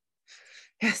like,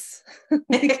 yes,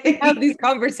 we can have these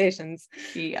conversations.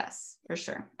 Yes, for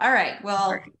sure. All right.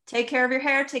 Well, take care of your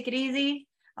hair. Take it easy.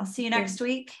 I'll see you next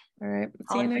week. All right.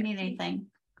 Call if you need anything.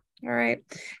 All right.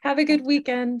 Have a good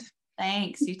weekend.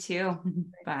 Thanks. You too.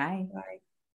 Bye. Bye.